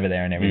flights over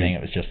there and everything.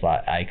 It was just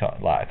like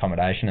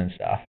accommodation and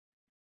stuff.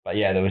 But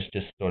yeah, there was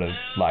just sort of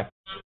like,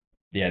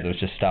 there was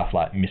just stuff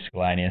like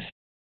miscellaneous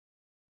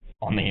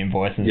on the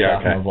invoice and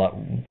stuff. Okay. And I was like,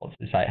 what's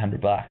this,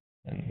 $800?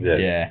 And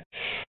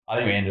I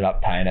think we ended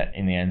up paying it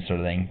in the end, sort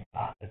of thing.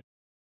 But it's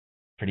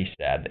pretty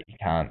sad that you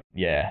can't,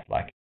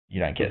 like you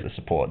don't get the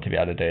support to be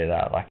able to do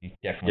that. Like you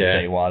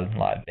definitely see why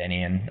like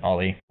Benny and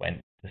Ollie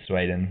went to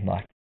Sweden.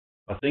 Like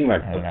I think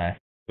like I don't know.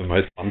 for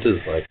most punters,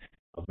 like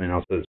I mean, I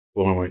suppose I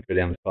won't go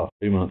down this path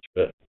too much,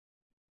 but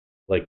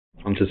like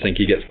punters think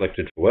you get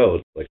selected for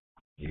Worlds, like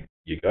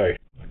you go,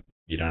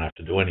 you don't have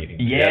to do anything.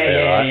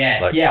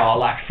 Like, well,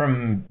 like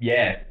from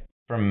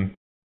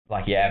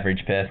like your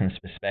average person's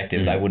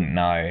perspective, they wouldn't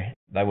know.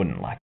 They wouldn't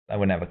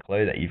have a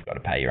clue that you've got to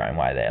pay your own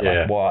way there.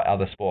 Like what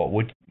other sport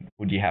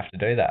would you have to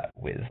do that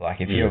with?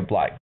 Like if you're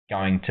like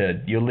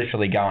you're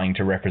literally going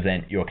to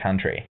represent your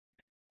country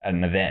at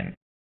an event.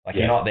 Like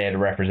you're not there to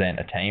represent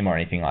a team or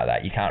anything like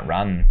that. You can't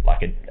run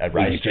like a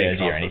race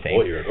jersey or anything.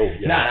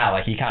 No,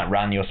 like you can't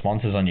run your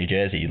sponsors on your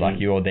jersey. Like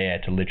you're there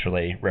to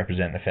literally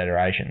represent the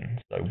federation.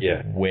 So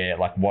where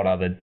like what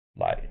other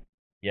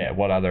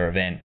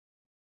event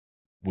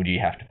would you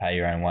have to pay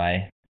your own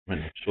way? I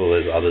mean, I'm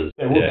sure there's others.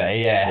 There would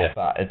be,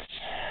 but it's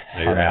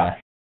maybe around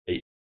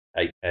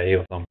 8K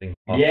or something.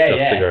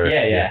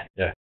 Yeah,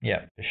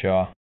 for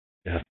sure.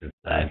 Yeah, that's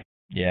insane.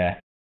 Yeah,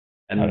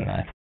 and I don't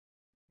know.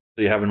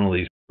 So you're having all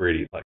these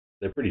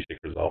they're pretty sick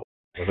results.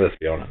 Well, let's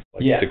be honest.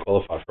 Like to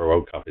qualify for a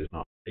World Cup is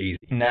not easy.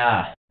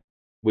 Nah.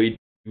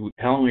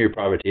 How long were you a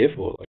privateer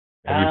for? Like,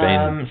 have you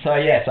been? So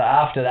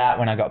after that,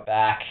 when I got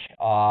back,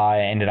 I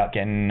ended up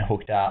getting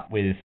hooked up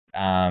with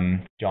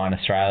Giant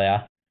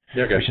Australia,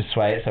 which is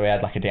sweet. So we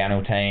had like a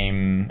downhill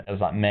team. It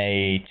was like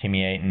me,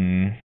 Timmy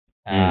Eaton,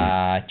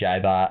 Jay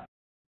Bart,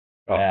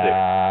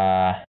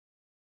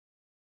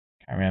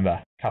 I remember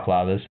a couple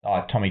others,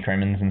 like Tommy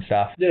Crimmins and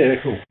stuff. Yeah,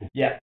 cool.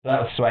 Yeah,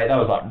 that was sweet. That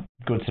was like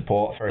good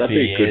support for a few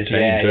years. Good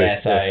team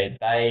So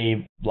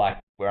they like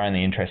were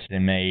only interested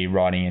in me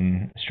riding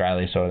in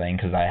Australia sort of thing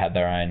because they had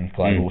their own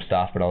global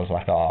stuff. But I was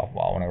like, I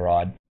want to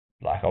ride,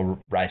 like I'll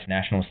race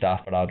national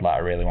stuff, but I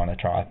really want to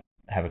try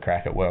have a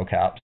crack at World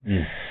Cups.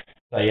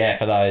 So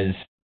for those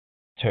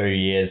 2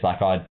 years,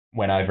 like I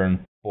went over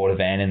and bought a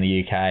van in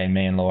the UK, and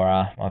me and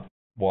Laura, my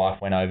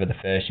wife, went over the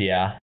first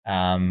year.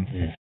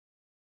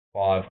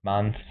 5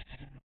 months.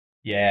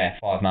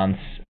 5 months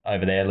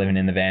over there living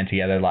in the van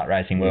together, like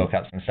racing World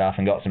Cups and stuff,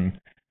 and got some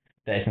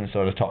decent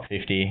sort of top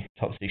 50,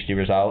 top 60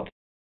 results.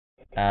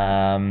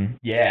 And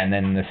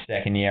then the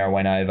second year I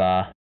went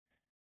over,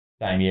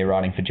 same year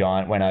riding for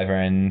Giant, went over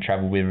and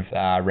travelled with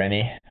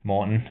Remy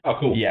Morton. Oh,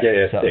 cool. So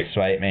that was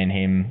sweet. Me and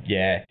him,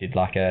 did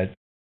like a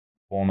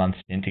 4-month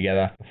stint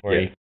together before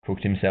he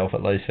cooked himself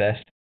at Loose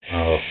Fest.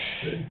 Oh,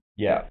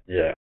 yeah.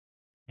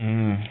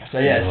 So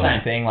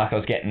same thing. Like I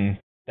was getting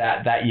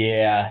that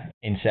year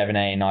in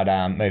 17,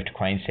 I'd moved to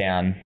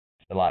Queenstown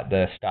for like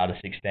the start of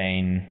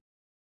 16,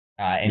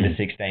 end of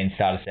 16,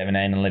 start of 17,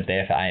 and lived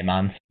there for 8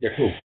 months. Yeah,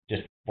 cool.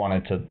 Just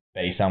wanted to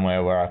be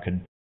somewhere where I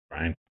could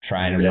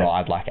train and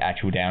ride like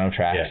actual downhill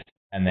tracks.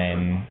 And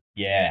then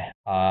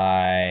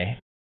I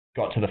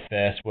got to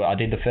I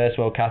did the first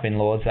World Cup in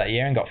Lords that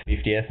year and got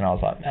 50th, and I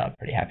was like, I was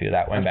pretty happy with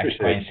that. Went back to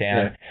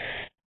Queenstown.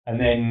 And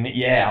then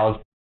I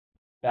was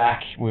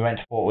back. We went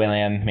to Fort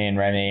William, me and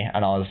Remy,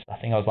 and I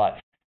think I was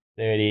like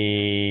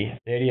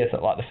 30th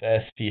at like the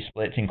first few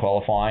splits in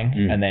qualifying,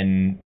 and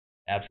then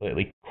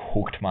absolutely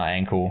cooked my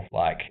ankle.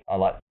 Like I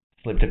like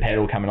slipped a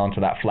pedal coming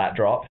onto that flat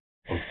drop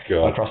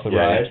across the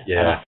road,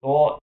 and I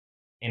thought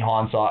in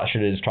hindsight I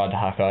should have just tried to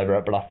huck over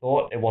it, but I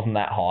thought it wasn't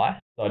that high,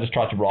 so I just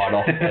tried to ride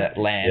off the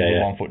land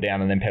with 1 foot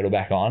down and then pedal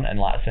back on, and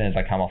like as soon as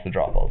I come off the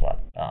drop I was like,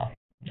 oh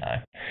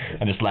no,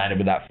 I just landed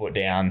with that foot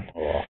down.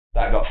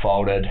 That got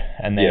folded,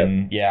 and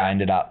then I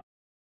ended up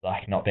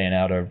like not being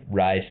able to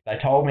race. They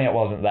told me it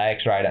wasn't, they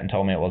x-rayed it and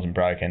told me it wasn't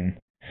broken,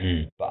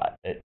 but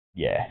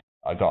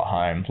I got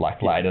home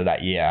like later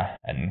that year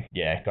and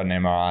got an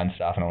MRI and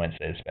stuff, and I went to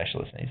see the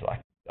specialist, and he's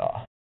like,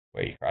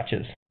 where are your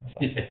crutches? I was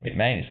like, what do you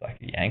mean? He's like,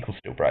 your ankle's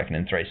still broken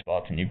in 3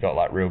 spots and you've got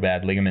like real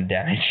bad ligament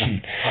damage.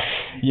 And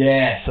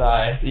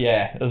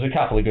it was a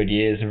couple of good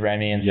years of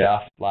Remy and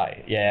stuff,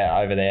 like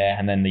over there,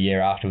 and then the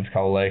year after with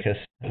Cole Lucas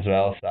as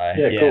well. So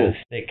cool. It was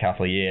a thick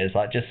couple of years,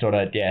 like just sort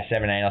of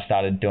 17 I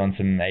started doing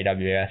some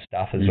EWS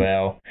stuff as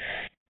well,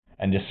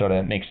 and just sort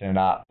of mixing it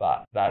up.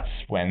 But that's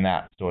when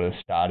that sort of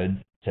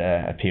started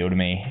to appeal to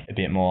me a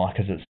bit more,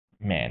 because it's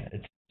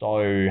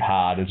so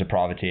hard as a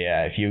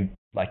privateer. If you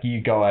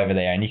you go over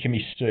there and you can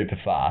be super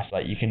fast,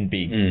 like you can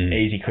be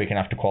easy, quick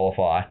enough to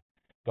qualify,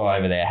 go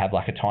over there, have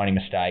like a tiny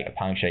mistake, a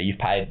puncture, you've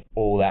paid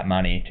all that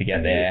money to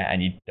get there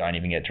and you don't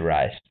even get to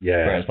race.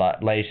 Whereas like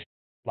at least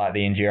like the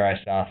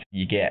enduro stuff,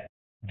 you get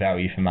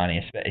value for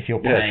money. If you're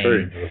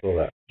paying,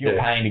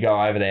 paying to go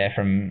over there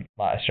from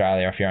like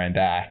Australia off your own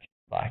back,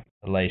 like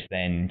at least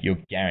then you're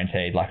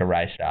guaranteed like a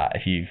race start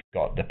if you've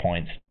got the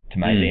points to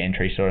make the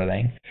entry sort of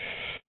thing.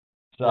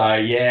 So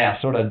I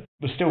sort of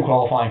was still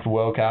qualifying for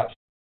World Cups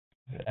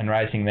and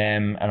racing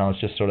them, and I was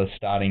just sort of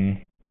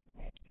starting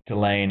to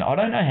lean. I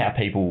don't know how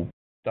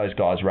those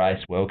guys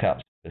race World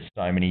Cups for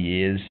so many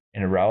years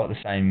in a row at the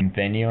same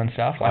venue and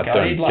stuff. Like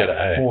I did like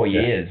 4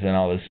 years and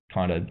I was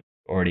kind of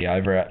already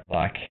over it.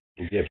 Like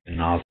yeah,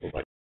 Bernard's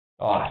like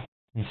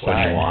insane.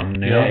 21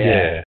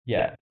 now.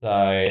 Yeah.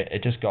 So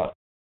it just got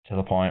to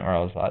the point where I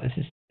was like,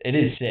 it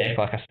is sick.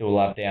 Like I still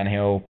love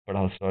downhill, but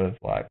I was sort of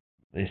like,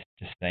 this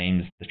just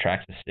seems the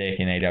tracks are sick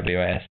in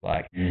EWS.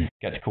 Like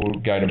go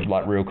to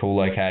like real cool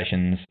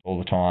locations all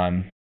the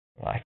time.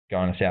 Like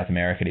going to South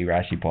America to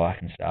race your bike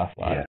and stuff.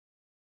 Like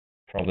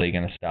probably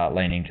going to start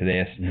leaning to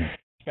this,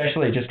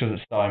 especially just because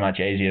it's so much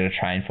easier to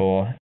train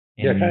for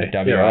in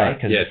WA.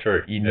 Cause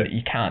true.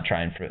 You can't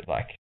train for it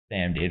like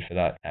Sam did for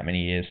that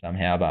many years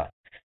somehow, but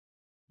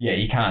yeah,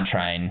 you can't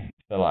train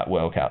for like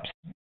World Cups.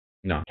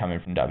 No. Coming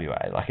from WA,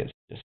 like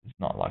it's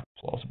not like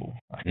plausible.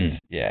 Like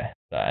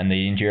so, and the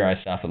enduro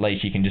stuff, at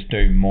least you can just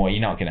do more.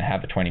 You're not going to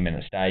have a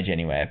 20-minute stage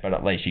anywhere, but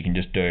at least you can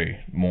just do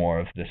more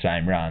of the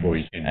same runs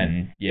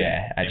and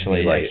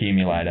actually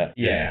accumulate it.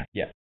 Yeah.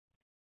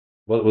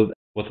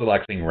 What's the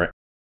like thing?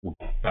 We'll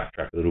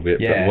backtrack a little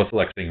bit. Yeah. But what's the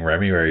like thing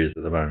Remy where he is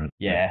at the moment?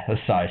 Yeah, it's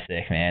so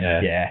sick,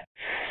 man.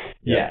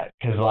 Yeah.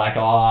 Because like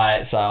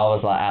I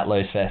was like at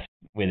Loose Fest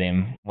with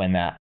him when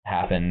that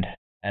happened,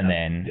 and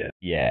then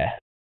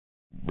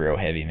real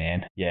heavy,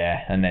 man.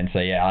 Yeah. And then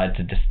I had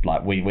to just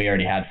like we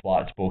already had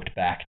flights booked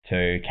back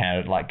to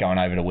Canada, like going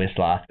over to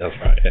Whistler. That's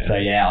right. Yeah. So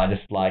I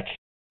just like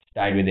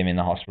stayed with him in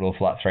the hospital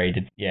for like 3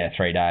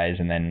 days,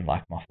 and then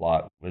like my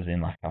flight was in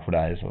like a couple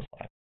of days. I was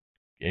like,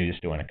 he was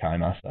still in a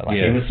coma. So like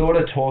he was sort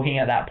of talking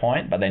at that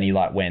point, but then he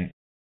like went,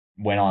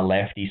 when I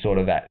left, he sort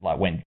of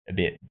went a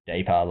bit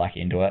deeper like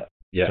into it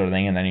sort of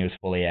thing, and then he was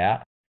fully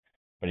out.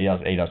 But he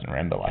doesn't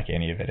remember like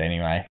any of it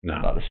anyway. No.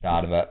 Like the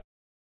start of it.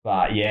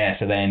 But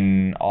so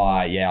then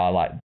I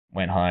like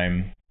went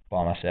home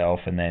by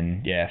myself and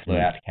then flew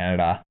out to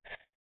Canada.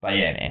 But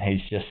man,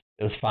 it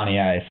was funny,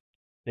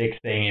 Sick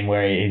seeing him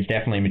where he's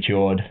definitely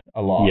matured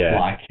a lot. Yeah.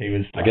 Like he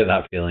was I get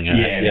that feeling. He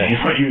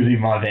was in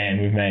my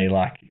van with me,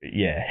 like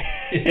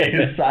it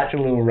was such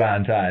a little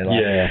runt,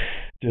 like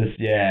just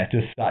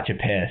such a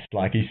pest.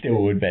 Like he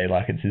still would be,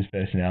 like it's his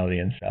personality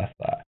and stuff,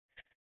 but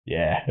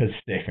it's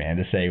sick, man,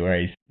 to see where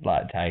he's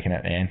like taking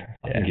it, man.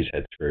 I think his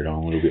head's screwed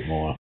on a little bit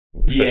more.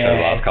 Especially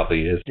the last couple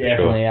of years.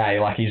 Definitely,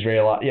 like he's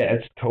realised,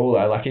 it's cool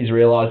though, like he's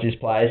realised his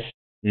place,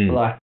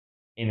 like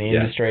in the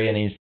industry, and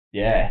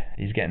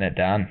he's getting it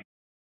done.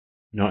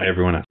 Not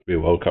everyone has to be a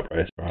World Cup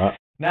racer, right?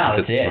 No,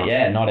 that's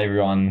it, not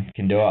everyone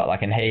can do it.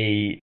 Like, and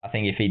I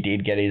think if he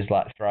did get his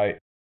like throat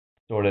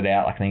sorted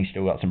out, like I think he's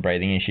still got some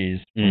breathing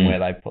issues from where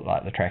they put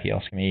like the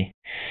tracheostomy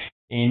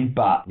in,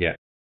 but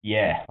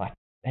like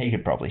he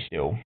could probably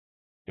still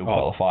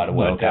qualify to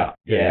World Cup.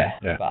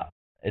 But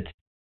it's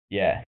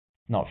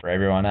not for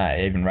everyone,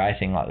 even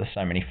racing, like there's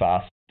so many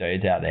fast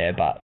dudes out there,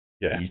 but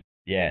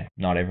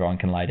not everyone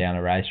can lay down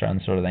a race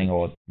run sort of thing,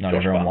 or not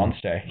everyone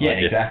wants to.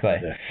 Exactly.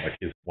 Like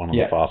he's one of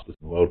the fastest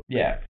in the world.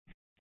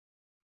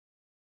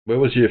 Where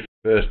was your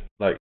first,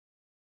 like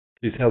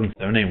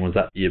 2017, was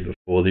that the year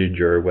before the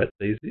Enduro wet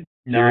season?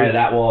 No,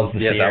 that was the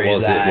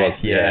series. That was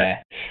it.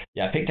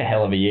 Yeah, I picked a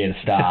hell of a year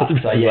to start.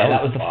 So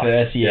that was the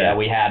first year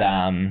we had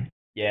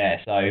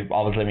so I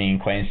was living in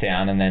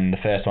Queenstown, and then the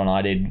first one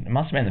I did, it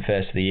must have been the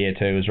first of the year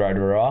too, was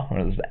Rotorua,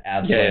 when it was the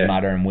absolute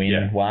mutter and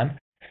wind one.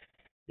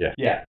 And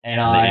the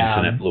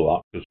internet blew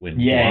up because wind.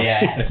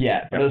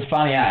 But it was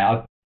funny.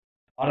 I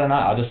don't know.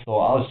 I just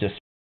thought I was just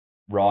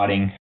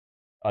riding.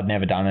 I'd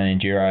never done an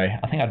enduro.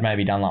 I think I'd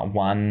maybe done like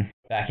one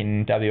back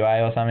in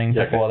WA or something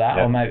before that,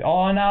 or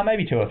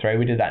maybe 2 or 3.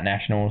 We did that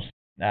national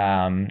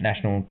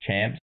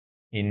champs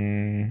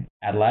in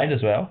Adelaide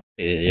as well.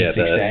 Yeah,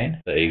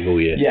 16. The Eagle.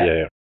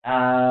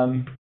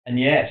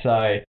 So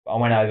I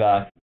went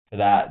over for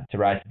that to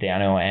race the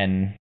downhill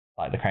and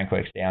like the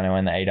Crankworks downhill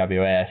and the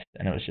AWS,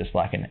 and it was just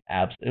like it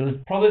was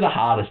probably the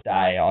hardest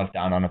day I've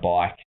done on a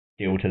bike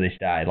still to this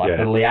day. Like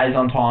the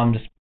liaison times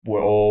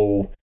were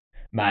all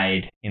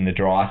made in the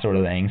dry sort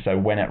of thing, so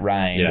when it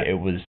rained it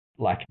was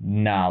like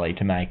gnarly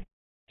to make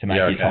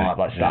your time,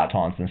 like start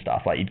times and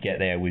stuff. Like you'd get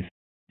there with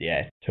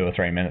 2 or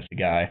 3 minutes to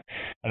go,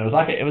 and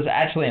it was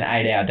actually an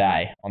 8-hour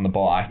day on the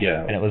bike,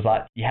 and it was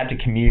like you had to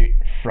commute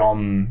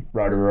from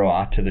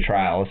Rotorua to the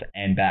trails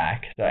and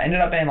back, so it ended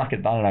up being like I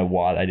don't know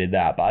why they did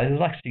that, but it was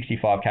like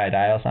 65k a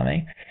day or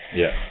something.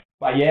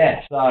 But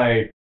so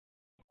I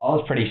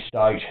was pretty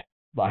stoked,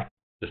 like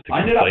just to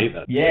complete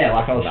that.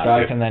 I was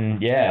stoked, and then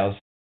I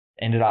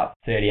ended up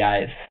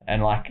 38th,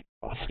 and like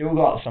I still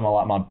got some of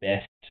like my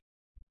best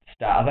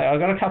start. I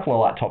got a couple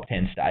of like top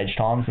 10 stage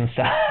times and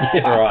stuff.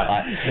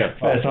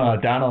 First one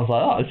I'd done, I was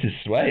like, oh, this is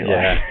sweet.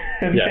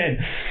 And then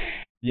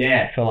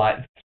for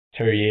like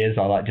 2 years,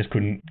 I like just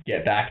couldn't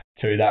get back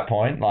to that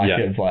point. Like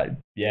it was like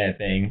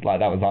being like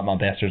that was like my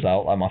best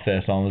result. Like my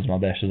first one was my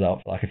best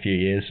result for like a few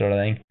years, sort of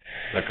thing.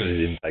 Like because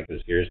you didn't take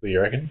it seriously,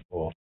 you reckon?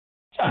 Or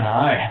I don't know.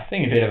 I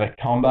think a bit of a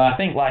combo. I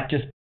think like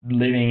just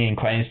living in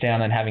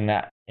Queenstown and having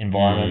that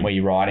environment where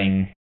you're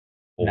riding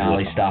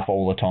gnarly stuff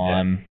all the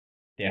time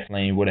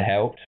definitely would have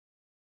helped.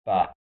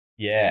 But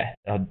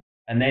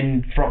and And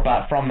then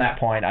from that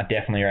point, I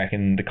definitely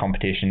reckon the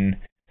competition,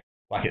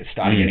 like it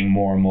started getting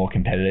more and more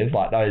competitive.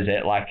 Like those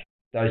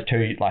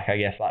two, like I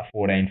guess like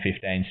 14,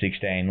 15,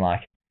 16,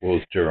 like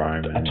was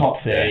Jerome. A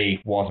top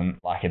 30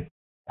 wasn't like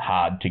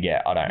hard to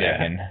get, I don't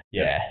reckon.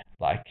 Yeah.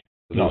 Like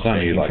not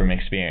speaking from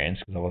experience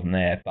because I wasn't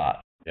there,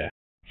 but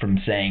from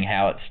seeing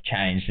how it's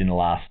changed in the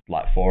last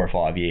like 4 or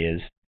 5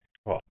 years,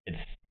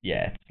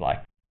 it's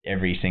like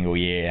every single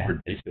year,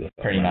 ridiculous.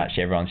 Pretty much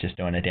everyone's just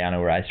doing a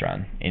downhill race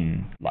run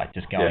in like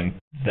just going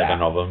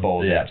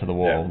balls out to the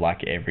wall,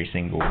 like every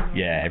single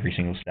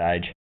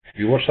stage. If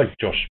you watch like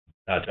Jack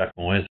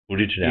Moyer's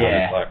footage now,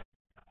 it's like,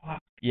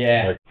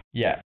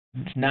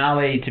 it's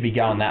gnarly to be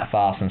going that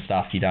fast and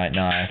stuff. You don't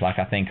know. Like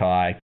I think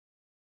I'm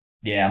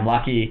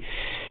lucky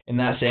in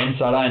that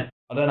sense. I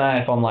don't know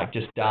if I'm like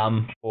just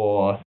dumb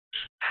or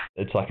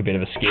it's like a bit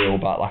of a skill,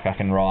 but like I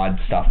can ride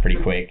stuff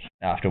pretty quick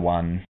after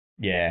one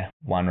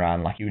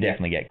run. Like you would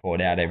definitely get caught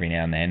out every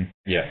now and then.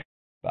 Yeah.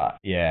 But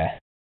yeah.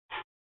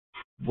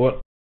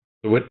 That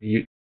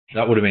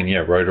would have been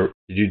Rotor.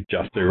 Did you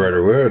just do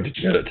Rotorua or did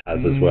you go to Tas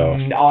as well?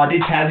 I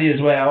did Tassie as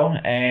well,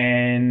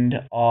 and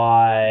that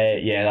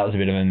was a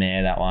bit of a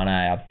mare, that one.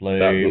 I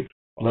blew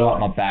up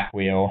my back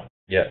wheel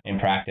in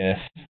practice,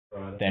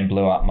 then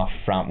blew up my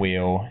front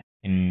wheel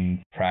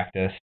in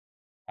practice.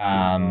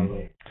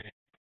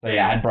 So I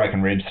had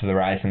broken ribs for the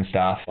race and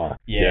stuff.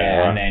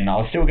 And then I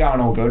was still going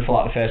all good for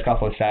like the first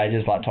couple of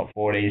stages, like top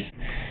 40s,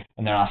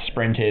 and then I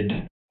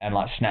sprinted and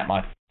like snapped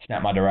my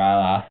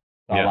derailleur.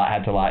 So I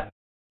had to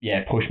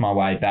push my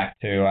way back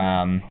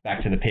to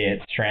the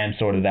pits. Tram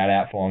sorted that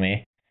out for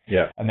me.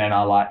 Yeah. And then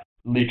I like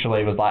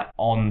literally was like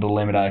on the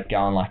limiter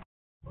going like,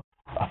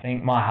 I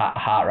think my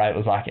heart rate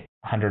was like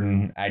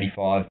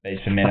 185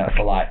 beats per minute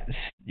for like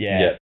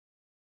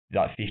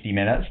 50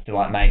 minutes to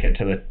like make it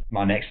to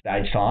my next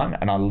stage time,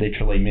 and I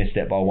literally missed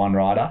it by one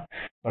rider.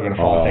 So I got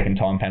a 5-second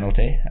time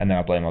penalty, and then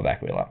I blew my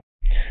back wheel up.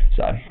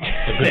 So a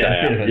bit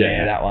of a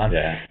mare, that one.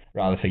 Yeah.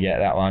 Rather forget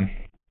that one.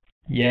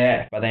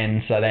 Yeah, but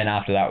then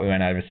after that we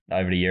went over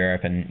to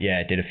Europe and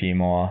did a few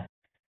more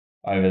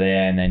over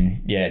there, and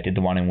then did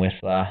the one in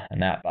Whistler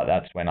and that. But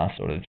that's when I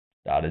sort of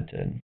started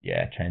to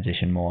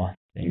transition more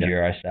to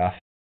enduro stuff.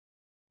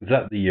 Was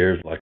that the year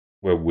of like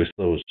where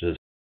Whistler was just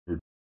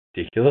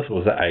ridiculous, or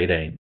was that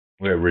 18?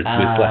 Where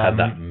Whistler had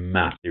that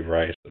massive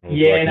race. We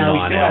still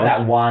had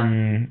that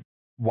one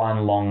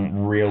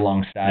real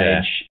long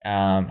stage.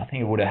 I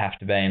think it would have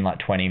to be in like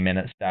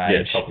 20-minute stage.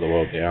 Yeah, top of the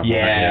world.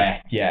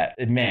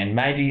 It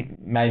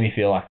made me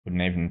feel like I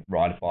couldn't even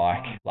ride a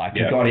bike. Like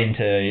we got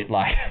into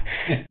like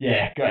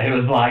it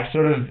was like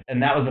sort of,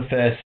 and that was the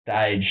first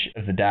stage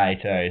of the day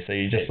too. So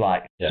you're just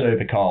like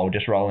super cold,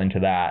 just roll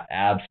into that,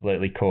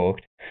 absolutely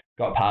cooked.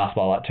 Got passed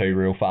by like 2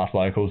 real fast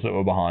locals that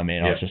were behind me,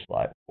 and I was just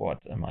like, what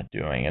am I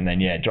doing? And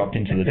then dropped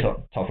into the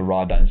top of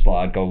Ride Don't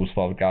Slide, goggles,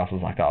 fiberglass. I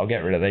was like, I'll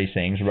get rid of these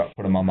things,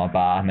 put them on my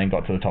bar, and then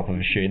got to the top of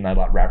a chute, and they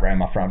like wrap around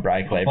my front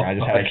brake lever. I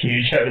just had a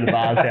huge over the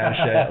bars down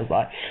shirt. I was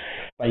like,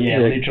 but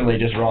literally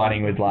just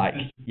riding with like,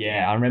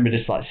 I remember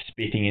just like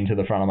spitting into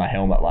the front of my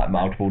helmet like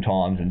multiple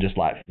times and just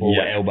like full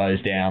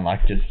elbows down,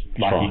 like just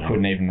like you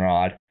couldn't even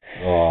ride.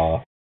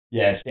 Oh.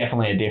 Yeah, it's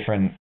definitely a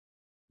different,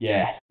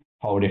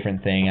 whole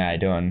different thing,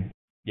 doing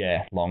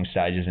long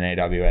stages in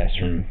AWS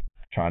from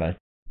trying to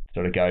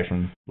sort of go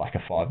from like a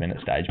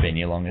 5-minute stage being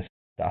your longest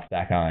stuff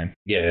back home.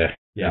 Yeah.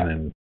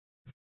 And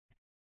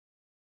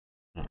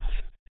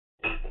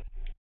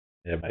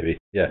then, maybe.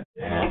 Yeah.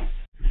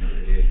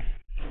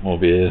 More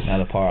beers.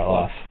 Another pirate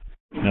life.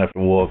 I'm gonna have to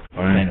walk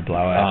home. Been a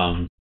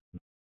blowout.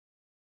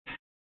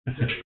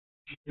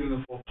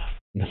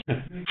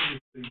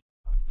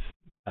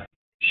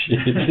 Shit.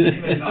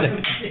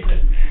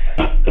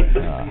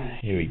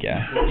 Here we go.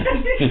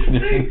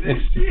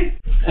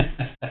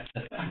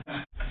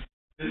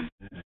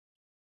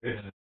 That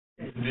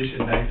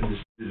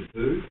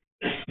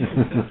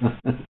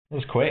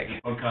was quick.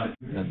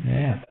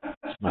 Yeah.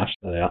 Smashed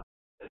that out.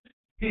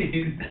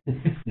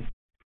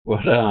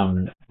 What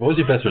was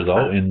your best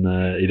result in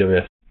the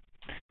EWS?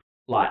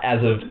 Like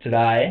as of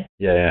today?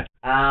 Yeah.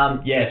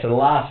 So the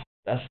last,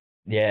 that's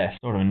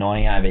sort of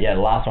annoying, but the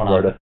last one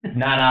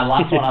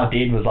last one I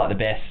did was like the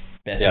best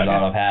result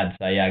I've had.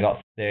 So I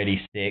got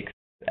 36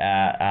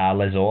 at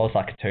Les Ours,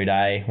 like a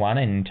 2-day one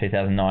in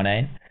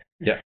 2019.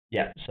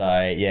 Yeah.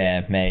 So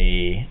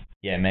me,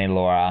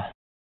 Laura,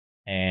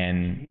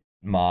 and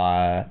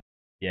my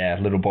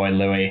little boy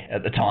Louis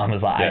at the time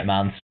was like 8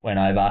 months, went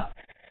over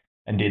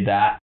and did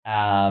that.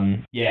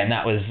 And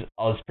that was,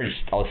 I was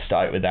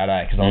stoked with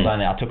that, because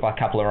I took like a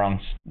couple of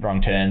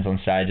wrong turns on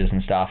stages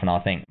and stuff, and I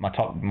think my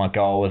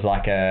goal was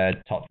like a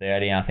top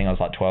 30, and I think I was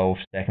like 12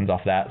 seconds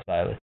off that,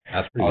 so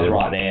that's I was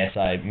right there.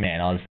 So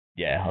man, I was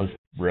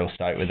real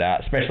stoked with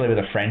that, especially with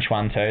a French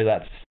one too.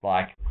 That's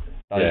like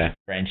those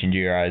French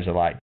enduros are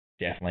like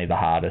definitely the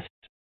hardest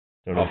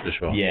sort of. For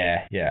sure.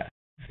 Yeah.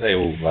 They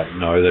all like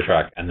know the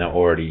track and they're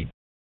already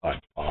like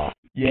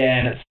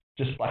and it's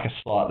just like a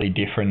slightly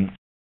different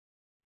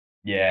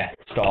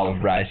style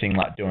of racing,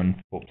 like doing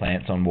foot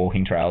plants on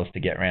walking trails to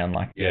get around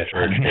like Yeah,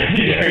 true.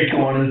 183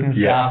 corners and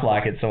Yeah. stuff.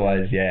 Like it's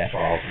always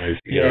Trials moves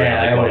to get yeah,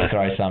 around they the always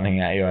corner. throw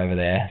something at you over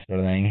there, sort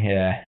of thing.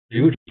 Yeah.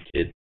 You would be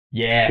kid.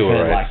 Yeah, Tour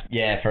for race.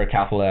 for a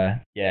couple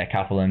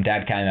and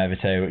Dad came over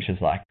too, which was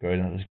like good.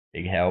 It was a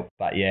big help.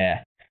 But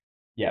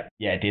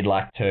did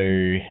like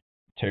two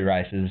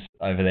races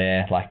over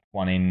there, like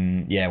one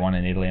in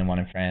Italy and one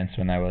in France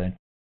when they were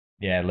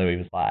Louis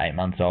was like 8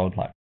 months old,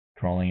 like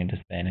crawling and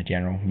just being a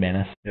general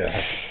menace.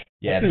 Yeah.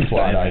 Yeah, That's the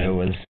flight insane, over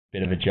man. was a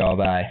bit of a job,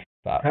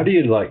 But How do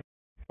you like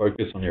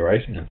focus on your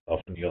racing and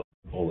stuff when you got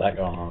all that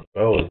going on as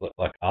well? Is it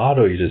like hard,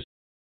 or you just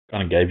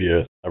kind of gave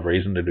you a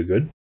reason to do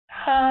good?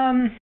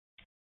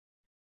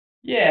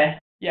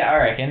 I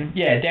reckon.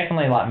 Yeah,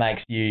 definitely like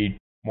makes you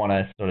want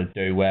to sort of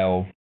do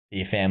well for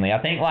your family.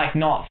 I think like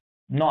not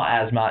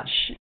as much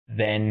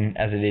then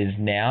as it is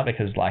now,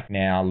 because like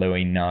now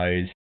Louis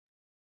knows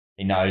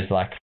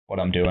like what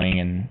I'm doing,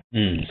 and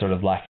sort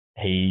of like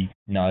he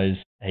knows,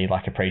 he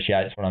like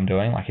appreciates what I'm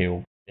doing. Like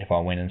if I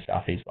win and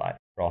stuff, he's like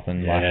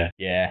frothing.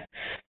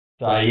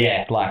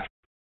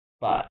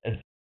 But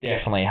it's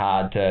definitely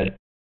hard to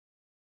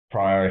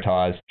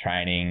prioritize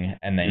training,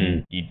 and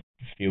then you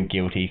feel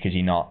guilty because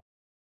you're not.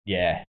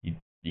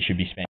 You should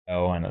be spent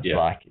well, and it's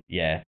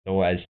it's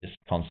always just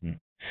constant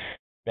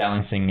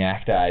balancing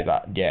act,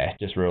 But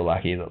just real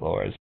lucky that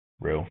Laura's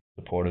real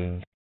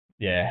supportive.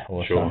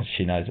 Also Sure.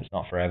 she knows it's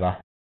not forever.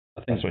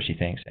 I think That's what she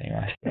thinks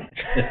anyway.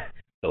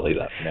 delete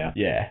that for now.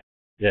 Yeah.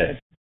 Yeah.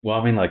 Well,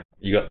 I mean, like,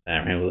 you got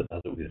Sam Hill that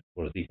does it with,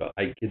 what has he got,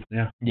 8 kids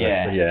now?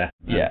 Yeah.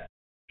 And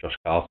Josh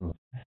Carlson's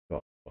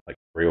got like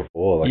 3 or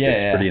 4. Like, Yeah,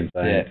 it's pretty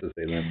insane yeah. to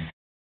see them.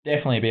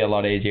 Definitely be a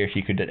lot easier if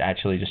you could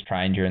actually just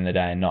train during the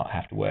day and not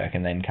have to work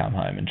and then come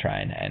home and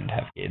train and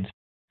have kids.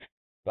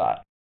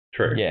 But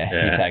True.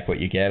 you take what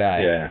you get,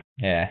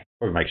 Yeah.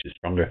 Probably makes you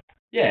stronger.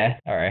 Yeah,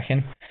 I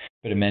reckon.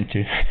 Bit of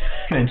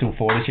mental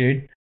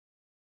fortitude.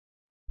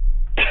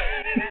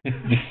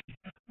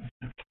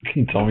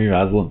 Fucking Tommy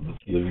Maslin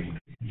living.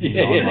 He's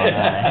going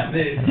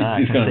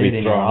to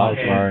be thrown up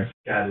tomorrow.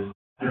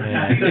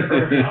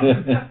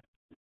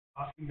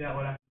 Asking about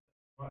what happened.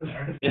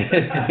 We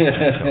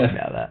don't talk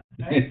about that.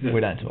 We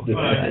don't talk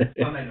about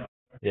that.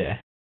 Yeah.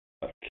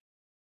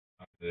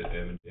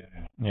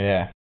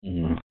 Yeah.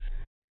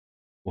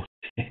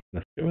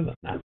 Let's go with it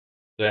now.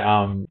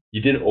 So,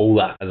 you did all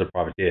that as a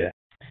privateer.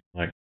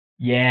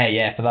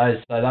 Yeah. For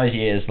those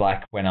years,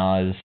 like when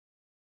I was,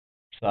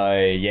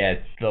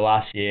 the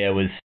last year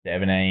was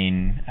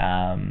 17.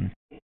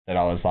 That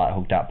I was like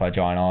hooked up by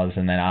Giant Oz,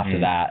 and then after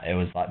that, it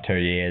was like 2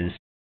 years.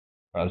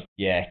 I was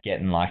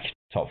getting like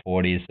top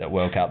 40s at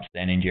World Cups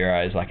and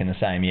Enduros like in the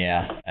same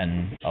year,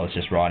 and I was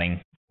just riding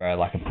for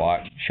like a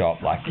bike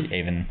shop, like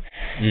even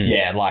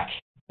like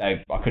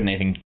I couldn't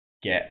even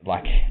get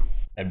like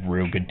a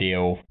real good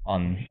deal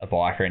on a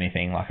bike or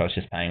anything. Like I was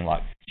just paying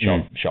like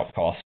shop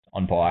costs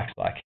on bikes.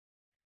 Like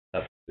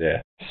That's Were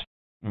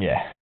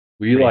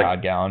you pretty like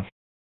hard going.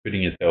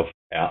 putting yourself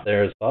out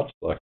there as such?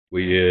 Like, were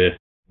you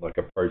like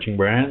approaching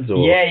brands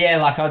or? Yeah.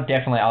 Like I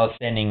was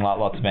sending like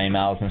lots of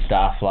emails and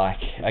stuff. Like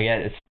I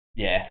guess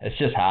it's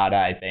just hard,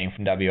 being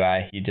from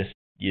WA. You're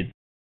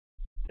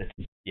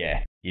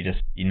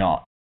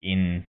not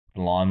in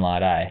the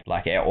limelight,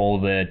 Like all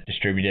the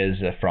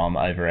distributors are from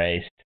over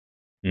east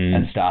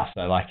and stuff.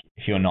 So like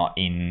if you're not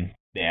in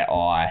their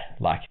eye,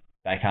 like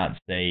they can't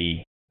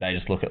see. They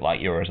just look at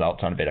like your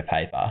results on a bit of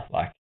paper,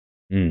 like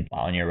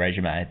on your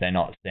resume. They're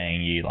not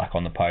seeing you like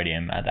on the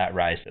podium at that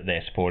race that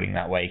they're supporting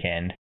that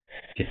weekend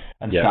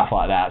and stuff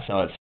like that. So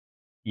it's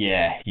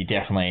you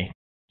definitely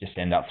just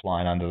end up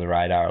flying under the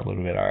radar a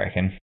little bit, I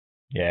reckon.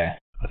 Yeah.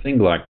 I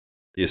think like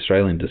the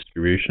Australian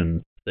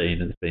distribution scene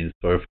has been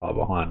so far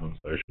behind on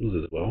socials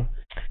as well.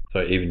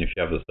 So even if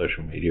you have a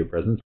social media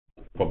presence,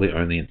 probably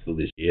only until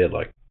this year,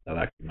 like that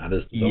actually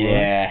matters to someone.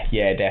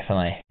 Yeah,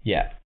 definitely.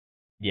 Yeah,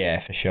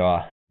 for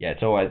sure. Yeah,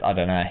 it's always, I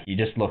don't know, you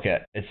just look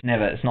at, it's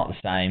not the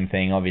same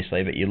thing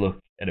obviously, but you look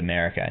at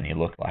America and you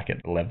look like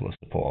at the level of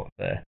support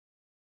for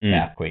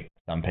how quick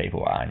some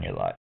people are, and you're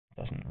like,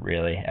 it doesn't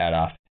really add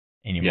up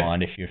in your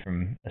mind if you're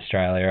from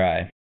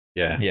Australia,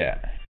 Yeah.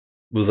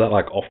 Was that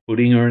like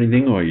off-putting or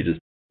anything, or you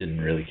just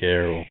didn't really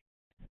care? Or?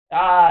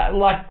 I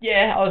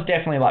was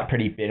definitely like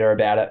pretty bitter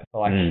about it for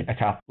like a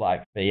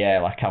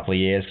couple of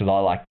years, because I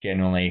like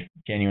genuinely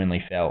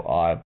felt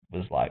I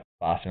was like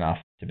fast enough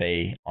to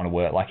be on a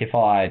work. Like if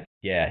I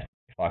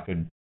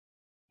could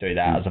do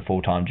that as a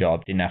full-time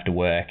job, didn't have to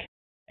work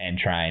and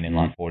train in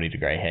like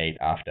 40-degree heat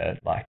after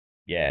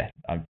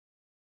I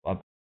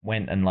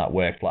went and like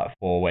worked like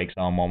 4 weeks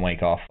on, 1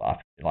 week off,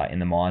 after, like in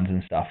the mines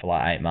and stuff for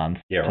like 8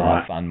 months to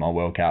like fund my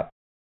World Cup.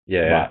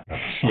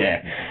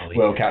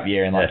 World Cup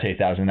year in like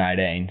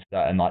 2018, so,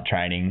 and like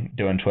training,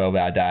 doing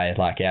 12-hour day,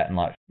 like out in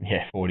like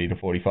 40 to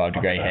 45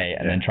 degree heat,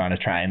 and then trying to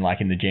train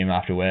like in the gym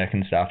after work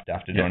and stuff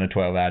after doing a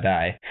 12-hour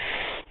day.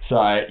 So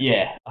I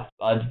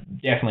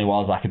definitely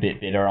was like a bit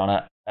bitter on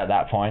it at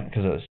that point,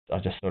 because I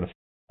just sort of,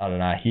 I don't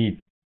know,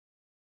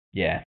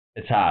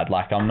 it's hard.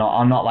 Like I'm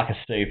not like a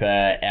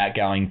super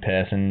outgoing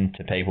person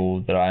to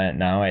people that I don't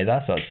know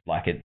either. So it's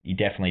like you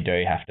definitely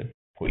do have to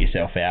put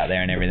yourself out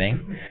there and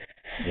everything.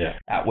 Yeah.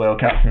 At World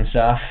Cups and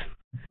stuff.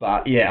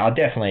 But yeah, I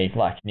definitely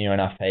like knew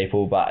enough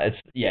people. But it's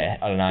I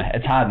don't know.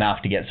 It's hard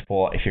enough to get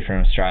support if you're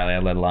from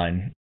Australia, let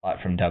alone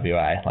like from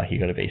WA. Like you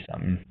got to be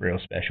something real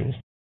special,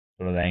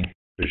 sort of thing.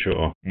 For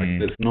sure. Like,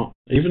 there's not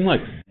even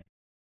like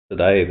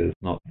today. There's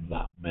not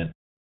that many.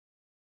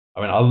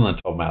 I mean, other than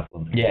Tom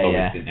Maslin, who's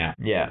obviously now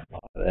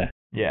there.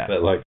 Yeah.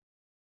 But like,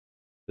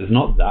 there's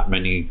not that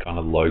many kind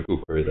of local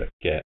crew that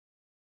get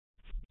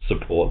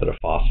support that are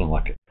fast on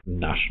like a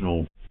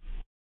national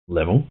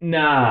level.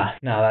 Nah,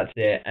 that's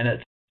it. And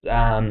it's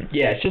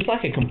it's just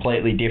like a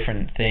completely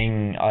different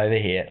thing over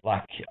here.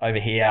 Like over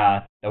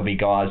here, there'll be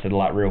guys that are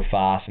like real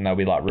fast and they'll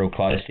be like real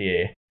close to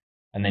you,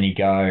 and then you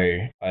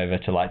go over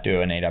to like do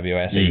an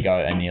EWS, or you go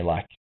and you're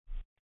like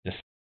just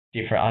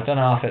different. I don't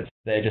know if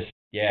they're just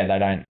they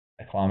don't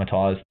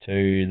acclimatise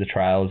to the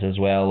trails as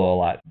well, or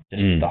like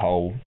just the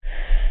whole,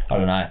 I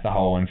don't know, the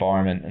whole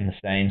environment and the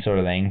scene sort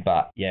of thing.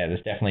 But yeah,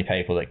 there's definitely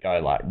people that go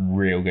like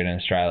real good in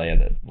Australia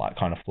that like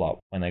kind of flop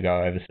when they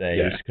go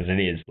overseas, because it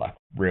is like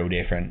real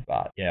different.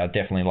 But yeah, I'm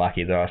definitely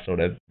lucky that I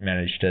sort of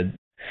managed to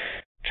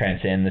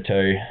transcend the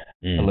two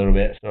a little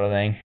bit, sort of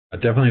thing. I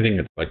definitely think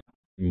it's like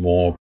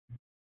more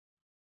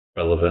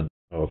relevant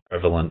or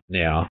prevalent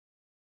now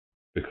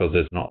because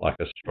there's not like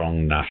a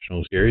strong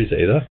national series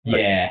either. Like,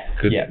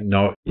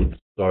 no, it's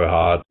so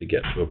hard to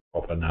get to a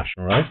proper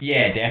national race.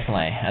 Yeah,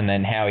 definitely. And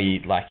then how you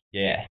like,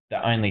 the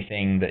only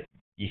thing that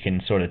you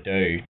can sort of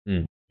do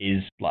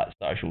is like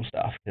social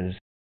stuff, because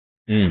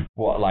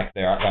what like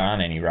there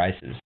aren't any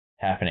races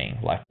happening.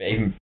 Like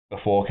even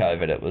before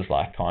COVID, it was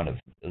like kind of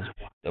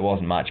there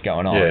wasn't much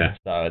going on. Yeah.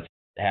 So it's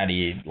how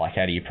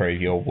do you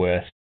prove your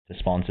worth to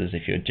sponsors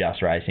if you're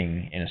just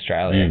racing in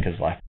Australia? Because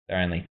like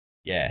they're only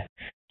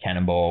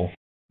Cannonball,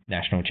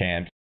 national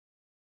champs,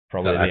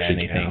 probably the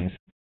only things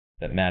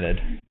that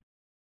mattered.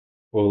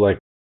 Well, like,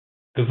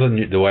 because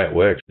the way it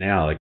works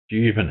now, like, do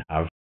you even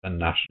have a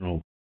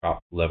national cup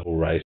level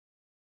race?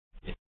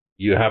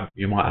 You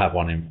might have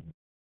one in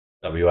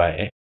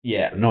WA.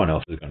 Yeah. But no one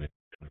else is going to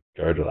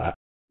go to that.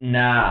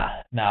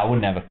 Nah, I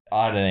wouldn't have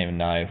I don't even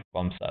know.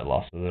 I'm so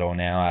lost with it all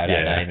now. I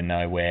don't even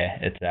know where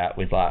it's at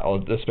with like,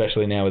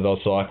 especially now with all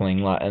cycling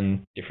like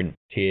and different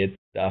tiered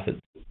stuff. It's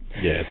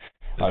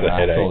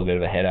all a bit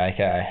of a headache.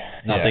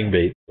 Nothing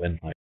beats when,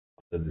 like,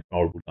 I said this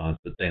multiple times,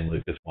 but Dean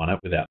Lucas won it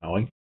without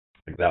knowing.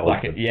 Like that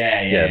was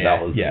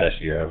that was the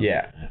best year ever.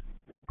 Yeah.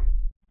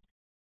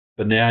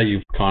 But now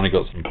you've kind of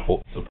got some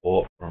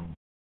support from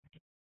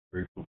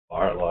group of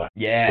Pirate Life,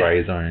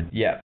 Grey Zone,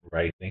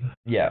 racing.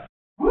 Yeah.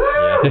 The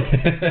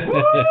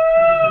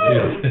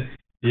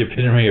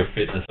epitome of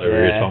fitness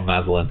over here, Tom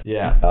Maslin.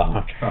 Yeah.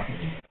 Oh,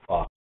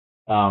 fuck.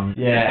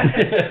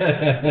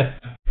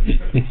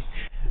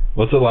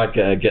 What's it like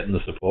getting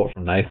the support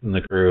from Nathan, the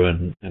crew,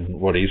 and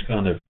what he's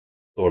kind of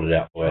sorted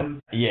out for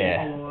you?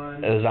 Yeah,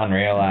 it was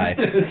unreal, eh?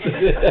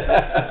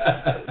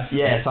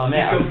 So I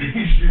met.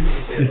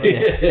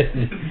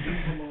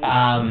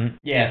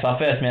 So I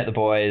first met the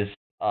boys.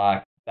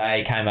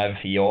 They came over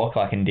for York,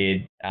 like, and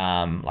did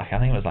like I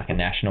think it was like a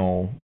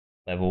national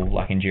level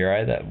like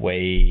enduro that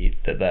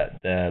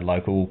the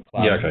local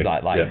club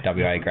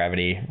WA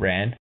Gravity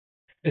ran.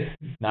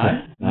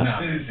 No.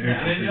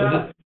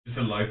 Just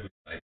a local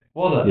state.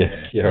 Was it?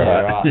 Yeah,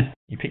 right.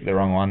 You picked the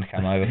wrong one to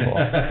come over for.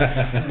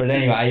 But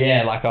anyway,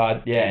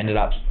 ended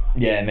up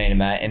me and a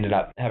mate ended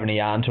up having a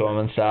yarn to him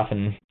and stuff,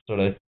 and sort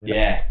of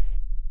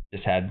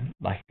just had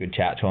like a good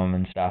chat to him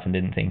and stuff, and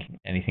didn't think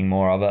anything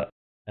more of it.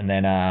 And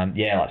then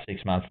like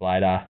 6 months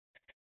later,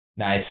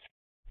 Nath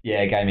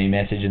gave me a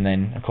message and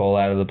then a call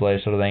out of the blue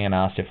sort of thing, and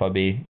asked if I'd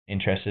be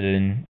interested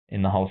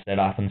in the whole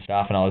setup and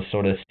stuff. And I was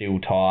sort of still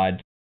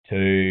tied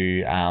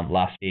to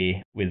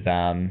Lusty with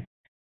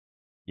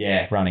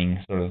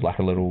running sort of like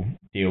a little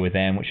deal with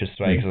them, which was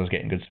sweet because I was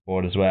getting good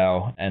support as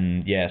well.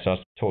 And so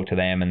I talked to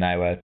them, and they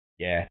were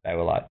like,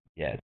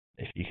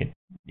 if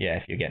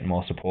you're getting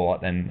more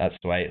support, then that's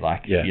sweet.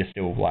 Like you're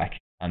still like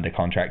under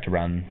contract to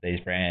run these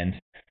brands,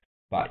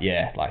 but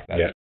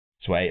that's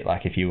sweet.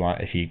 Like if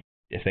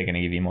they're going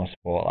to give you more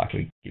support, like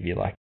we give you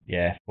like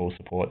full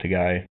support to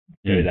go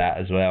do that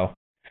as well.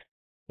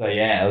 So it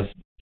was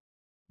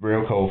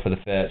real cool for the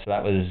first. So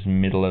that was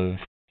middle of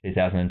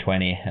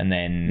 2020, and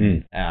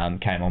then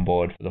came on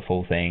board for the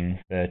full thing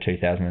for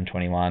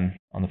 2021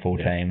 on the full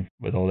team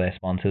with all their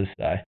sponsors.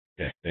 So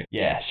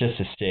it's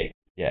just a stick.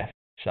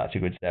 Such a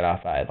good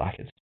setup. Like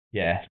it's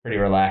pretty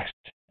relaxed,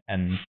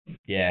 and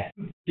a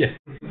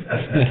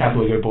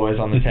couple of good boys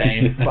on the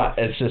team. But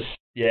it's just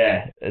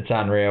it's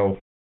unreal.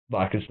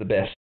 Like it's the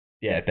best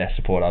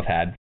support I've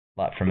had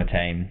like from a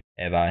team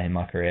ever in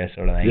my career,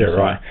 sort of thing.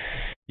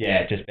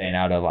 Just being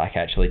able to like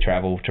actually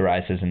travel to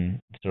races and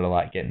sort of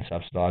like getting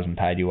subsidised and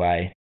paid your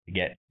way to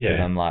get to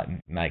them like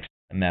makes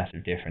a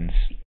massive difference.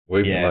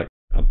 Like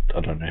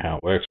I don't know how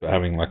it works, but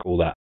having like all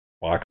that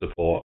bike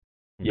support,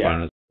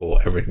 component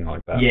support, everything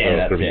like that,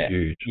 that's gonna be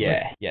huge.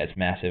 It's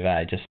massive.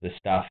 Just the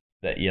stuff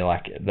that you're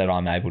like that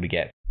I'm able to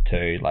get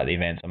to, like the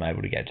events I'm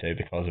able to get to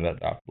because of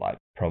it, I like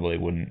probably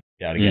wouldn't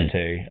be able to get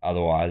to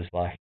otherwise.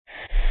 Like,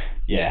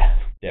 yeah,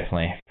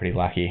 definitely pretty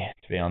lucky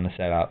to be on the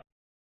setup.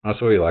 I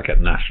saw you like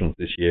at Nationals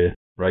this year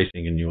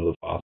racing, and you were the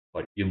fastest.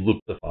 Like you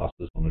looked the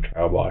fastest on the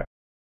trail bike. I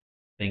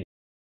think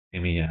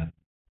Timmy and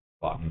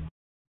Button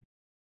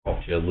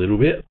off you a little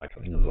bit. Like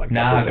I think it was like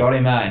Nah, got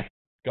him, mate.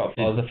 I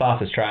was the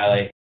fastest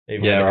trailer.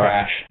 Even with the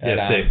crash.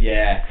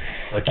 Yeah,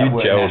 like you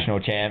gelled. National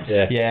champs.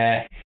 Yeah.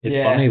 Yeah.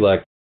 It's funny,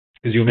 like,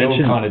 because you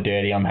mentioned kind of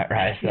dirty on that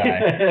race, though.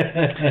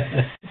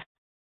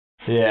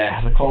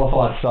 Yeah, the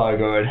qualified so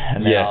good,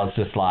 and then I was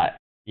just like,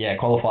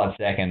 qualified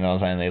second, and I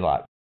was only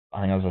like,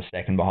 I think I was a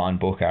second behind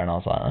Booker, and I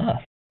was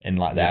like, in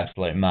like the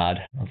absolute mud.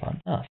 I was like,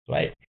 oh,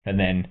 sweet. And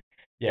then,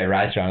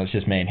 race run, it's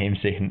just me and him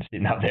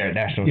sitting up there at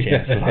national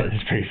champs. So like,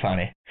 it's pretty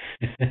funny.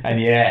 And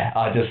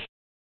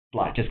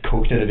I just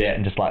cooked it a bit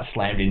and just like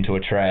slammed into a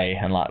tree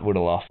and like would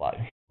have lost like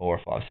 4 or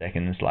 5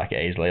 seconds like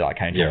easily, like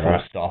came to a full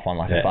stop on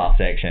like a fast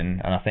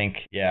section. And I think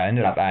I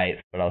ended up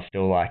 8th, but I was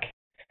still like,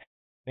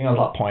 I think I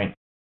was like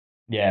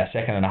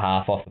second and a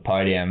half off the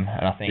podium.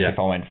 And I think if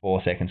I went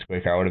 4 seconds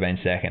quicker, I would have been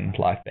second,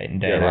 like beating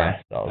Dino.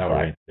 So I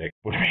was like,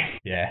 would have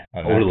been,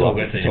 I would have loved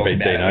to talk about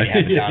it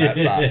when you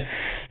haven't done it,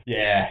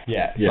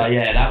 but but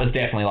that was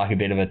definitely like a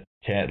bit of a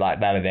like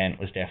that event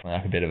was definitely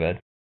like a bit of a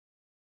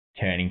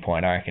turning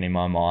point, I reckon, in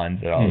my mind.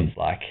 That I was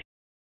like,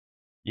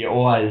 I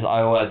always,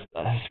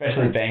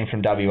 especially being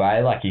from WA,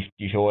 like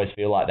you always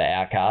feel like the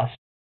outcast,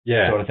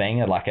 sort of thing.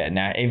 Like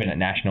even at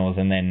nationals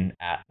and then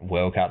at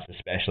World Cups,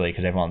 especially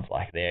because everyone's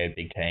like they're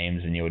big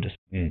teams and you're just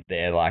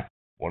there like,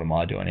 what am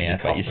I doing here?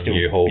 But you still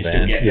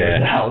get the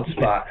results.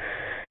 But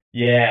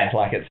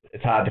like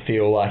it's hard to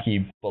feel like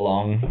you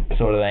belong,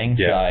 sort of thing.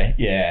 So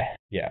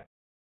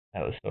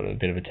that was sort of a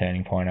bit of a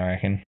turning point, I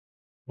reckon.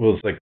 Well,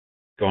 it's like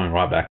going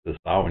right back to the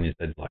start when you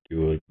said like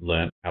you would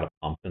learn how to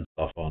pump and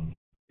stuff on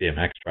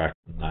BMX tracks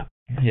and that.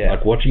 Yeah.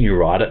 Like watching you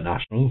ride at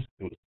nationals,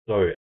 it was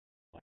so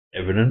like,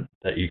 evident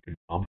that you could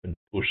pump and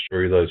push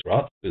through those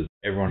ruts because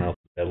everyone else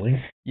is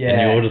pedaling. Yeah.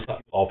 And you're just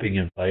like popping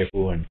and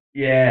playful and.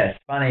 Yeah, it's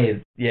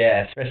funny.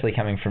 Yeah, especially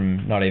coming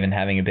from not even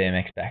having a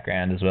BMX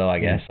background as well. I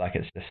guess like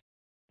it's just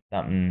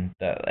something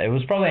that it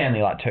was probably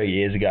only like 2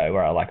 years ago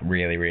where I like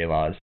really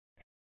realised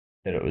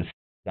that it was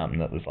something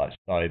that was like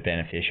so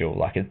beneficial.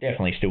 Like it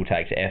definitely still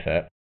takes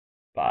effort,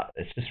 but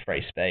it's just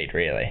free speed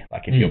really.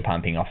 Like if you're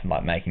pumping off and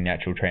like making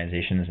natural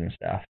transitions and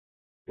stuff.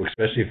 Well,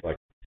 especially if like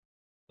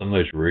some of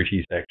those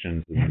rooty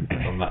sections and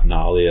some of that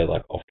gnarlier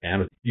like off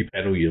canvas, if you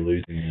pedal you're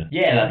losing your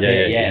that's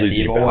it.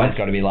 You've always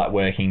got to be like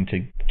working to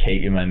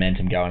keep your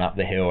momentum going up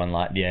the hill and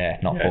like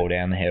not fall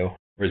down the hill.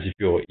 Whereas if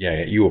you're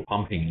you were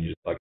pumping and you're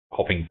just like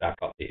hopping back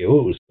up the hill,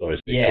 it was so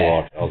sick to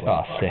watch. I was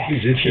like,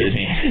 excuse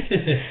me.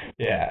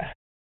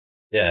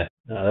 Yeah,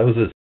 no, that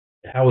was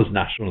how was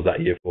nationals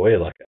that year for you?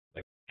 Like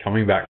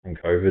coming back from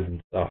COVID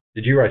and stuff.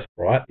 Did you race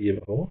Bright the year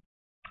before?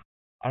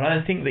 I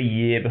don't think the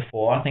year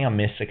before. I think I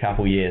missed a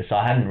couple years, so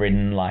I hadn't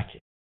ridden like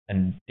a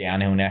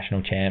downhill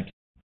national champs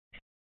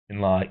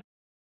in like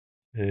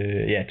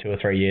 2 or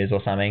 3 years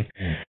or something.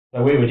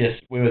 So we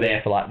were there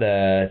for like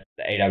the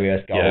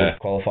EWS Gold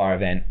qualifier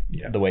event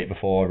the week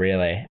before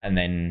really, and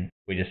then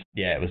we just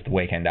it was the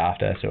weekend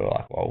after, so we were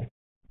like, well.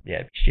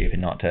 It'd be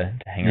stupid not to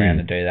hang around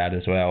and do that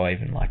as well,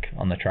 even like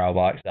on the trail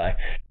bike. So I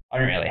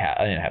didn't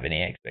have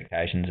any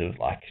expectations of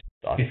like,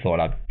 I thought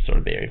I'd sort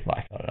of be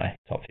like, I don't know,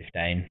 top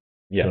 15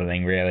 sort of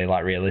thing really,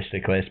 like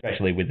realistically,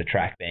 especially with the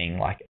track being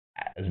like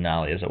as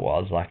gnarly as it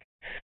was, like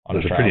on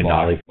a trail pretty bike.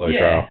 Gnarly flow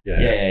trail.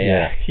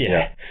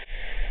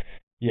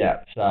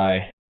 So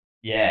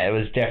it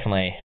was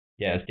definitely,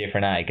 it was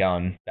different,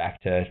 going back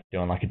to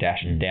doing like a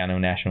downhill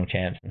national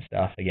champs and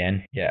stuff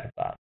again.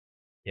 But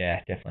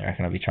definitely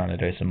reckon I'll be trying to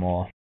do some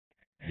more.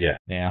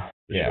 Now.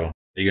 Sure. Are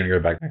you going to go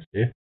back next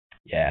year?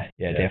 Yeah,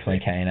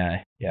 definitely keen,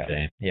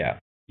 Yeah.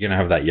 You're going to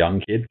have that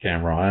young kid,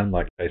 Cam Ryan,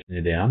 like facing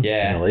you down?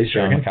 Yeah, in the least,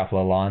 show him a couple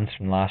of lines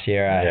from last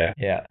year, I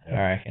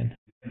reckon.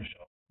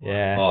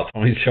 Yeah. Oh,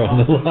 Tommy's showing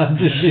the lines.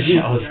 Show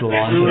us the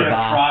lines of the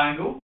bar.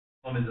 Triangle.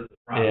 Tommy's at the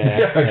front.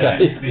 That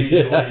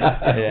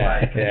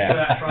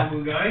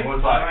triangle going. Or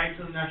it's like right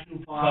to the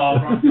national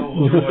park, front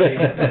door, joy,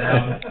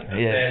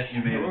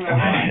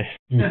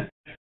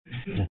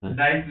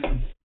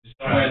 Nathan's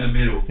somewhere in the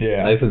middle.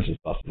 Nathan's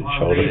just busted his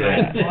shoulder.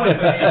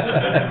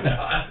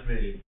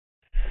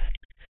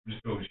 I'm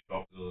just talking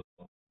shop with all this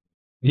stuff.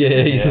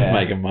 He's just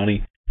making money.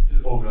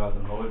 Just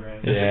organising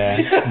holograms.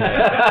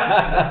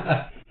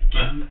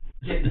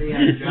 Get me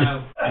out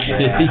of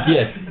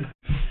jail.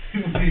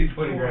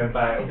 20 grand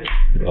bail.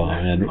 Oh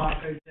man.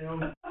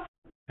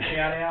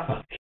 Shout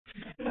out.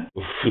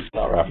 We'll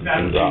start wrapping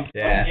things up.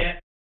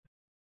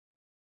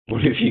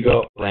 What have you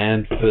got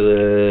planned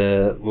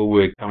for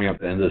we're coming up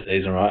to the end of the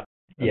season, right?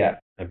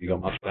 Have you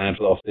got much planned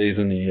for the off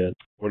season?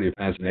 What are your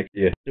plans for next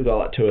year? Still got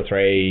like 2 or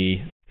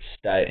 3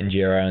 state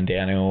enduro and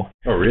downhill.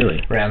 Oh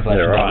really? Rounds left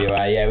in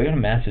WA. We got a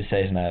massive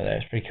season over there.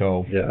 It's pretty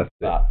cool.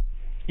 So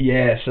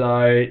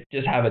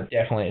just have it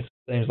definitely. It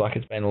seems like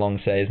it's been a long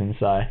season,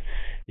 so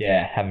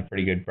have a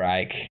pretty good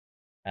break.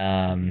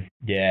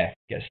 Get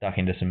stuck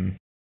into some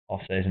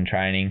off-season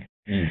training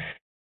and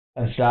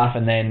stuff,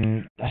 and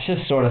then let's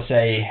just sort of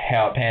see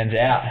how it pans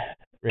out,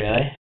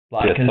 really.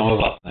 Like, some of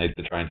us need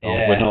to train time.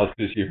 Yeah. We're not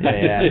this year.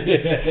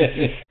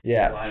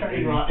 Yeah.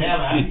 Training right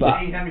now, mate.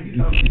 But-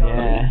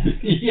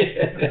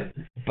 Yeah.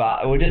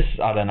 But we'll just,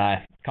 I don't know,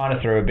 kind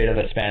of threw a bit of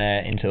a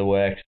spanner into the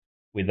works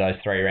with those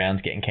 3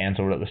 rounds getting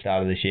cancelled at the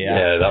start of this year.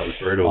 Yeah, that was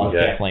I brutal. was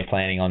definitely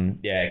planning on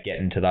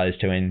getting to those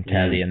 2 in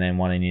Tassie and then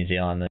 1 in New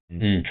Zealand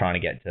and trying to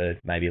get to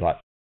maybe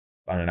like,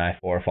 I don't know,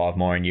 4 or 5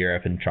 more in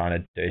Europe and trying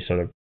to do sort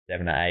of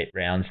 7 or 8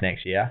 rounds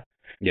next year.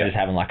 Yeah. Just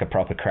having like a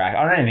proper crack.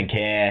 I don't even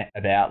care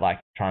about like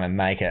trying to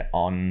make it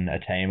on a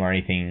team or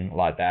anything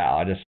like that.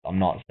 I'm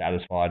not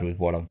satisfied with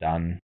what I've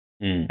done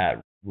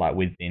at like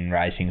within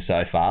racing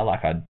so far.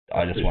 Like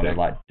I just want to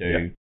like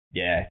do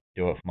it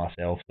for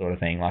myself sort of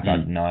thing. Like I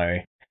know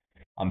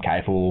I'm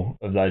capable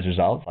of those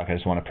results. Like I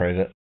just want to prove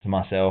it to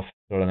myself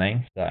sort of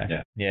thing. So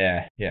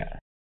yeah.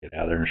 Get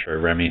out there and show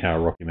Remy how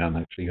Rocky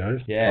Mountain actually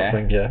goes. Yeah. I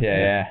think,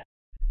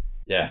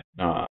 yeah.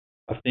 No,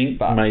 I think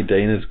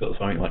Maydena's got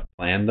something like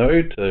planned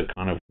though to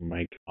kind of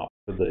make up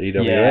for the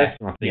EWS,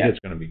 and I think it's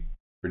going to be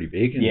pretty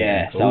big.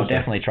 And so I'll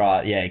definitely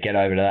try. Get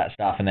over to that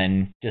stuff, and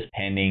then just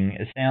pending.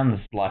 It sounds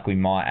like we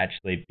might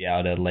actually be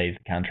able to leave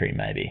the country,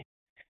 maybe.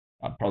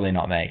 Probably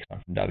not me,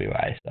 because I'm from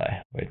WA, so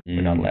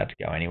we're not allowed to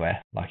go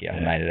anywhere. Lucky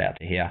I've made it out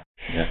to here.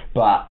 Yeah.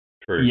 But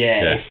true.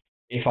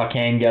 If I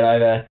can get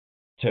over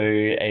to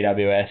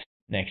EWS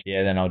next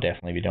year, then I'll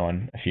definitely be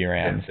doing a few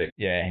rounds.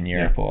 In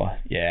Europe or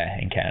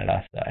in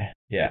Canada. So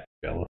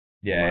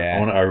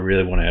I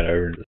really want to head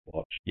over and just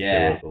watch.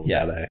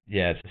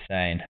 It's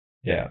insane.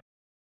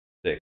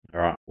 Sick. All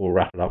right, we'll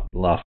wrap it up. The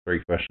last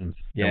 3 questions.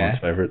 Everyone's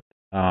favourite.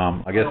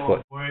 I guess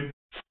what.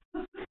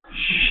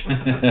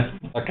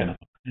 Okay.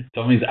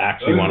 Tommy's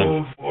actually one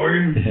of.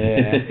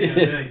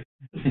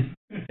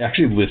 He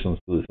actually listens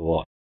to this a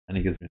lot, and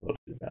he gives me a lot of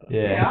shit about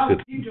it.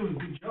 You're doing a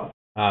good job.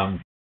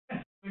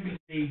 Maybe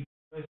the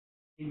first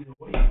end of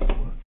the week.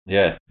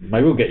 Yeah,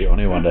 maybe we'll get you on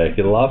here one day.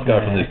 You're the last guy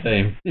from this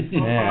team. This is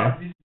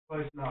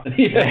close enough.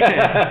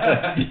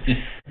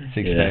 6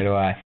 feet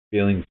away.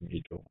 Feelings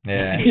mutual.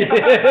 Yeah.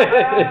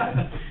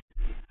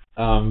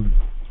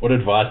 What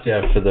advice do you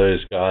have for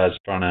those guys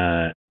trying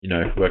to,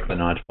 work the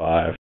 9 to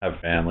 5, have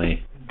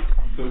family?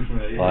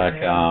 Like,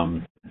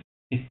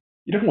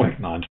 you don't work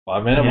 9 to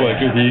 5, man. I've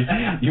worked with you.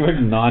 You work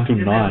 9 till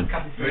 9.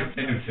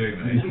 10 to 2,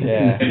 mate.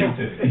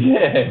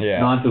 Yeah.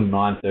 9 till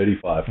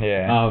 9:35.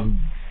 Yeah.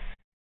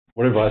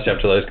 What advice do you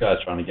have to those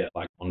guys trying to get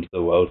like onto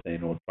the world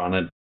scene or trying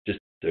to just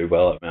do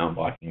well at mountain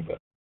biking? But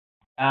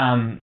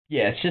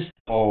it's just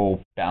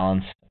all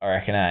balance, I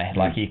reckon.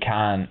 Like you've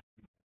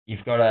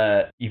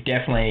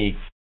definitely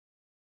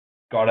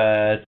got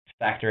to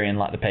factor in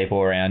like the people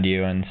around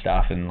you and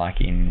stuff, and like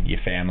in your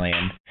family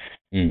and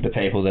the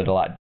people that are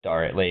like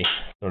directly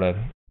sort of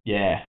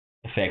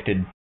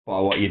affected by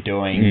what you're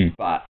doing.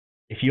 But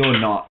if you're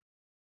not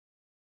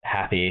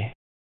happy,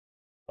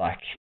 like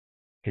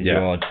because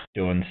you're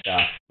doing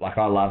stuff, like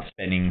I love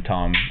spending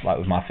time like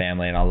with my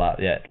family, and I love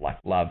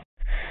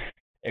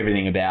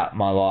everything about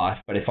my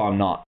life. But if I'm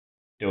not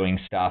doing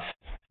stuff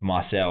for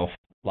myself,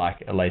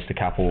 like at least a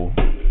couple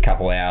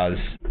hours,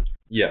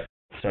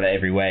 sort of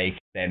every week,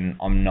 then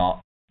I'm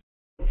not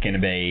gonna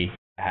be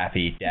a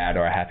happy dad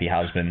or a happy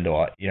husband,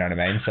 or you know what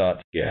I mean. So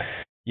it's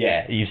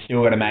you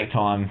still got to make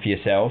time for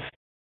yourself,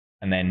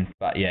 and then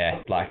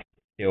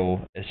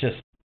still it's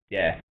just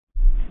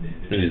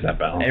there's that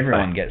balance.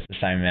 Everyone gets the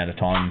same amount of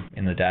time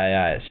in the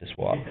day. It's just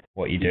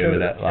what you do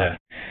with it. Like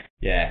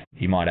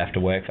you might have to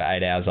work for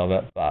 8 hours of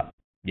it, but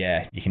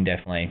you can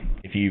definitely,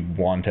 if you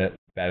want it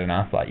bad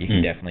enough, like you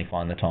can definitely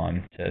find the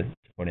time to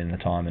put in the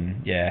time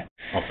and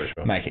for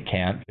sure. make it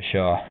count for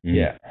sure.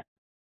 Is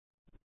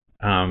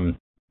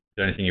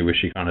there anything you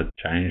wish you kind of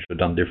changed or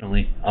done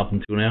differently up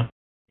until now?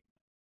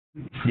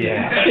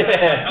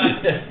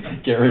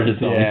 Get rid of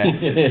Tommy.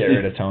 Get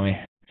rid of Tommy.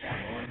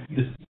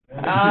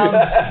 Nah.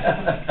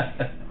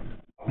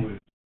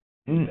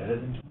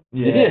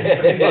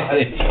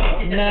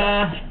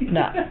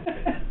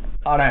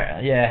 I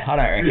don't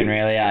reckon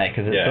really,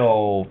 because it's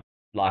all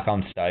like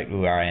I'm stoked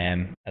with where I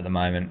am at the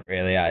moment,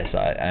 really, So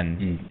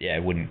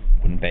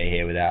wouldn't be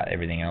here without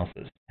everything else.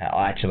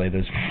 Actually,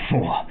 there's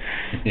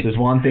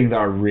one thing that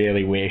I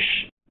really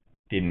wish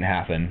didn't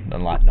happen,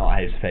 and like not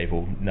heaps of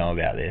people know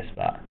about this,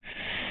 but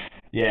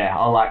I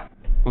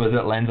was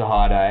at Lenza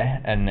High Day,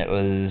 and it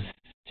was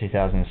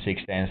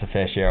 2016. It's the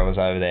first year I was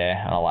over there,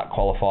 and I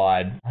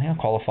qualified. I think I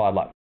qualified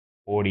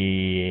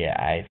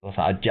 48th or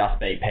something. I just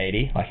beat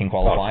Petey in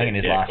qualifying in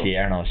his last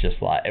year, and I was just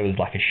it was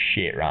a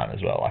shit run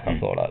as well. I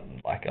thought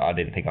I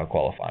didn't think I'd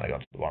qualify, and I got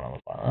to the one. I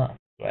was oh,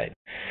 sweet.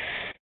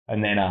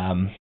 And then I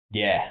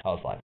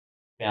was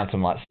found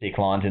some stick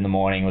lines in the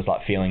morning. Was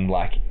feeling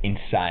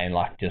insane,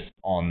 just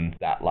on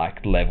that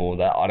level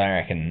that I don't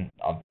reckon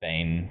I've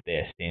been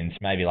there since.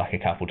 Maybe a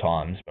couple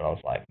times, but I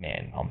was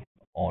man, I'm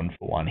on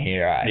for one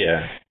here.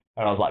 And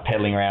I was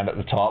pedaling around at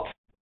the top.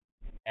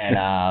 And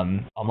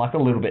I'm a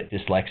little bit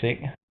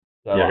dyslexic,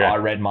 So Yeah, like, yeah. I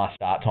read my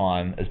start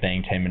time as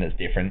being 10 minutes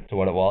different to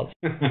what it was.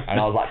 And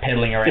I was like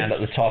pedaling around at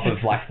the top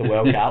of like the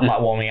World Cup, like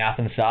warming up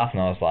and stuff.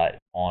 And I was like,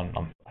 I'm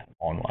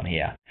on one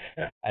here.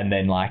 Yeah. And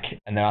then I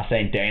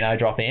seen Dino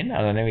drop in,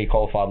 and I knew he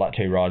qualified like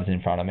 2 riders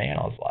in front of me, and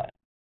I was like,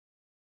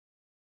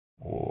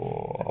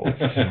 whoa, what's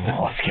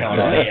going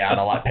on here? And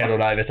I like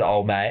pedaled over to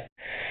old mate,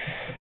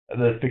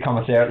 the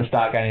commissaire at the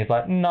start going, he's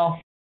like, no,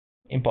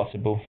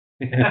 impossible.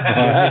 He's like,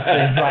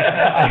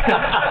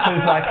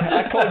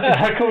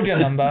 I called your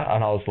number,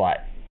 and I was like,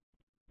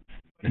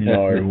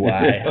 no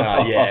way.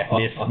 Yeah,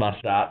 missed my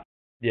start.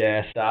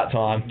 Yeah, start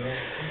time.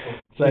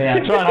 So yeah,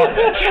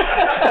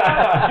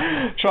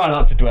 try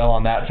not to dwell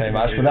on that too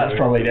much, but that's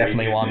probably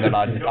definitely one that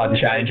I'd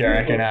change, I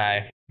reckon.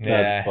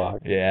 Yeah,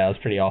 I was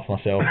pretty off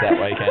myself that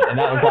weekend, and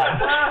that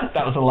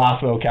was the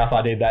last World Cup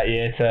I did that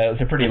year. So it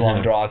was a pretty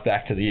long drive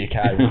back to the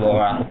UK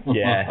before.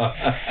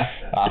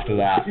 After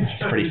that,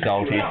 it's pretty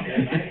salty.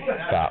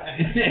 But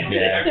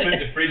yeah,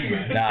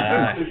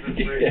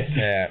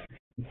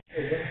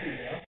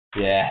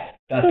 yeah,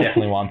 that's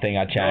definitely one thing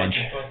I'd change.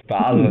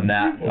 But other than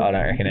that, I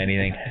don't reckon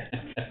anything.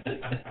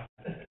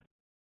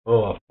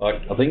 Oh, fuck.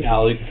 I think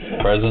Alex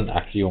Present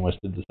actually almost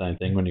did the same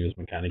thing when he was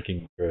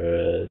mechanicking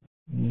for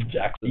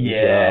Jackson.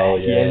 Yeah,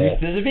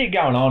 there's a bit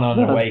going on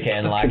the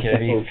weekend. Like, it'd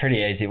be pretty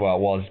easy. Well,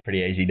 it was pretty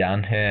easy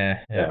done. Yeah.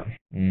 So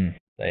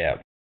yeah.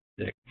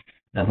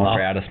 That's my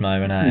proudest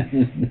moment,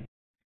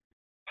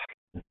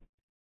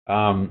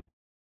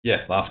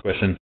 Yeah, last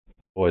question.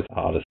 Always the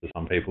hardest for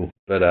some people.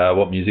 But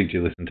what music do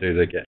you listen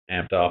to get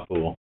amped up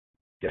or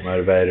get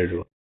motivated?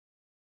 Or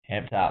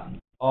amped up?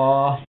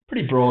 Oh,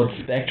 pretty broad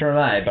spectrum,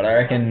 but I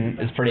reckon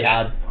it's pretty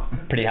hard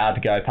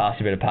to go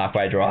past a bit of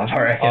Parkway Drive, I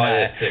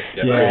reckon.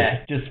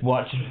 Yeah, just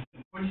watch.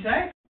 What'd you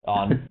say?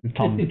 On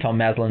Tom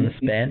Maslin's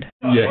band.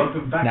 Yeah.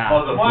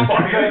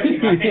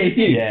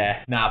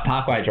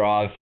 Parkway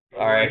Drive.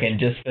 I reckon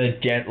just for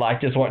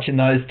just watching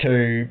those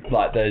two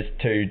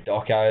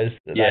docos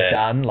that they've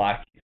done, like,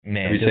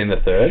 man. Have you seen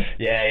the third?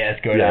 Yeah, it's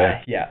good.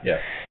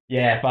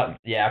 Yeah, but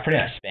I pretty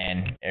much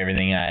span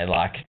everything.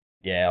 Like,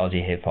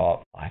 Aussie hip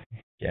hop, like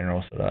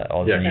general sort of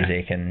Aussie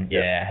music, and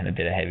and a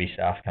bit of heavy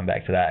stuff. Come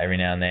back to that every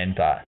now and then,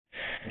 but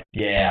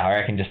I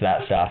reckon just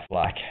that stuff,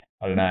 like,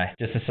 I don't know,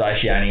 just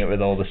associating it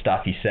with all the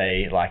stuff you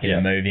see, like in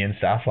a movie and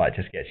stuff, like,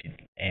 just gets you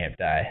amped.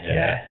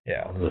 Yeah.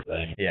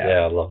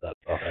 I love that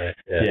stuff.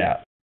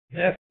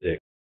 Yeah, sick.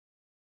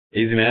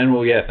 Easy, man.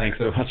 Well, thanks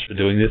so much for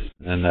doing this,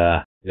 and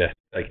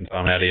taking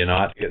time out of your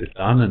night to get this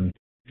done, and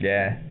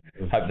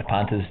hope the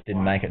punters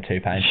didn't make it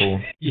too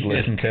painful to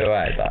listen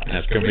to, but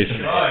there's gonna be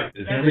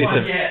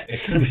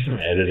some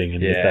editing in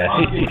this.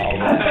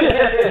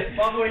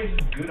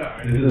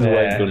 This is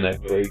way good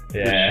next week.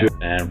 Yeah. Good,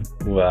 man.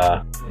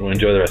 We'll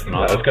enjoy the rest of the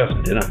night. Let's go have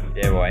some dinner.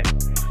 Yeah, boy.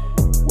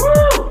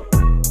 Woo!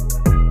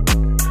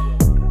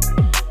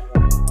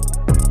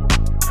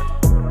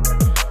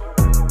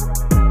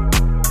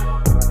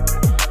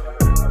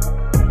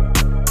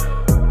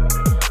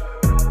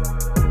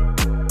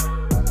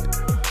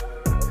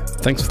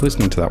 Thanks for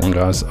listening to that one,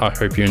 guys. I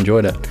hope you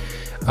enjoyed it.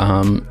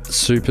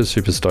 Super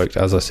stoked,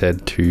 as I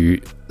said,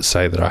 to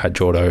say that I had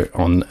Jordo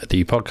on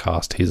the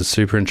podcast. He's a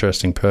super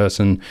interesting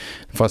person.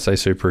 If I say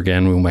super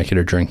again, we'll make it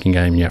a drinking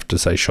game. You have to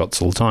say shots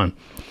all the time.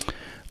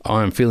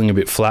 I'm feeling a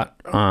bit flat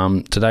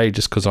today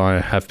just because I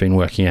have been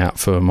working out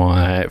for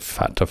my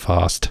Fat to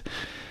Fast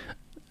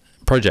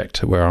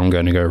project where I'm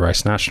going to go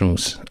race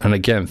nationals. And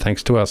again,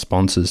 thanks to our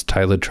sponsors,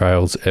 Tailored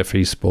Trails,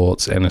 FE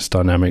Sports, NS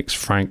Dynamics,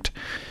 Franked,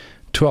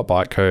 2 Up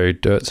Bike Code,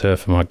 Dirt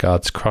Surfer, My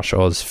Guards, Crush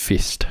Oz,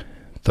 Fist.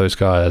 Those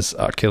guys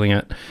are killing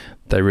it.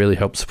 They really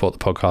help support the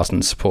podcast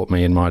and support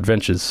me in my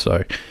adventures.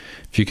 So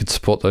if you could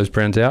support those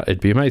brands out,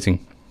 it'd be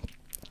amazing.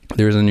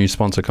 There is a new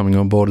sponsor coming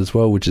on board as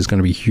well, which is going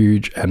to be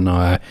huge, and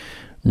I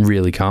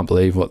really can't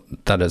believe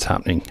that is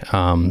happening.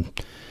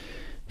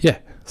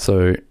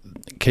 So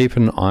keep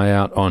an eye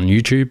out on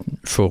YouTube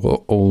for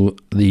all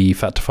the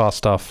Fat to Fast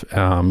stuff.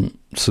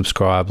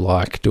 Subscribe,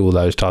 like, do all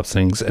those types of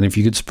things. And if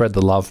you could spread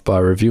the love by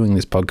reviewing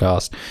this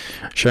podcast,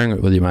 sharing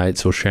it with your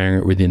mates or sharing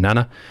it with your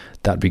nana,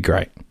 that'd be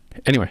great.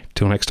 Anyway,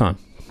 till next time.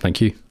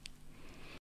 Thank you.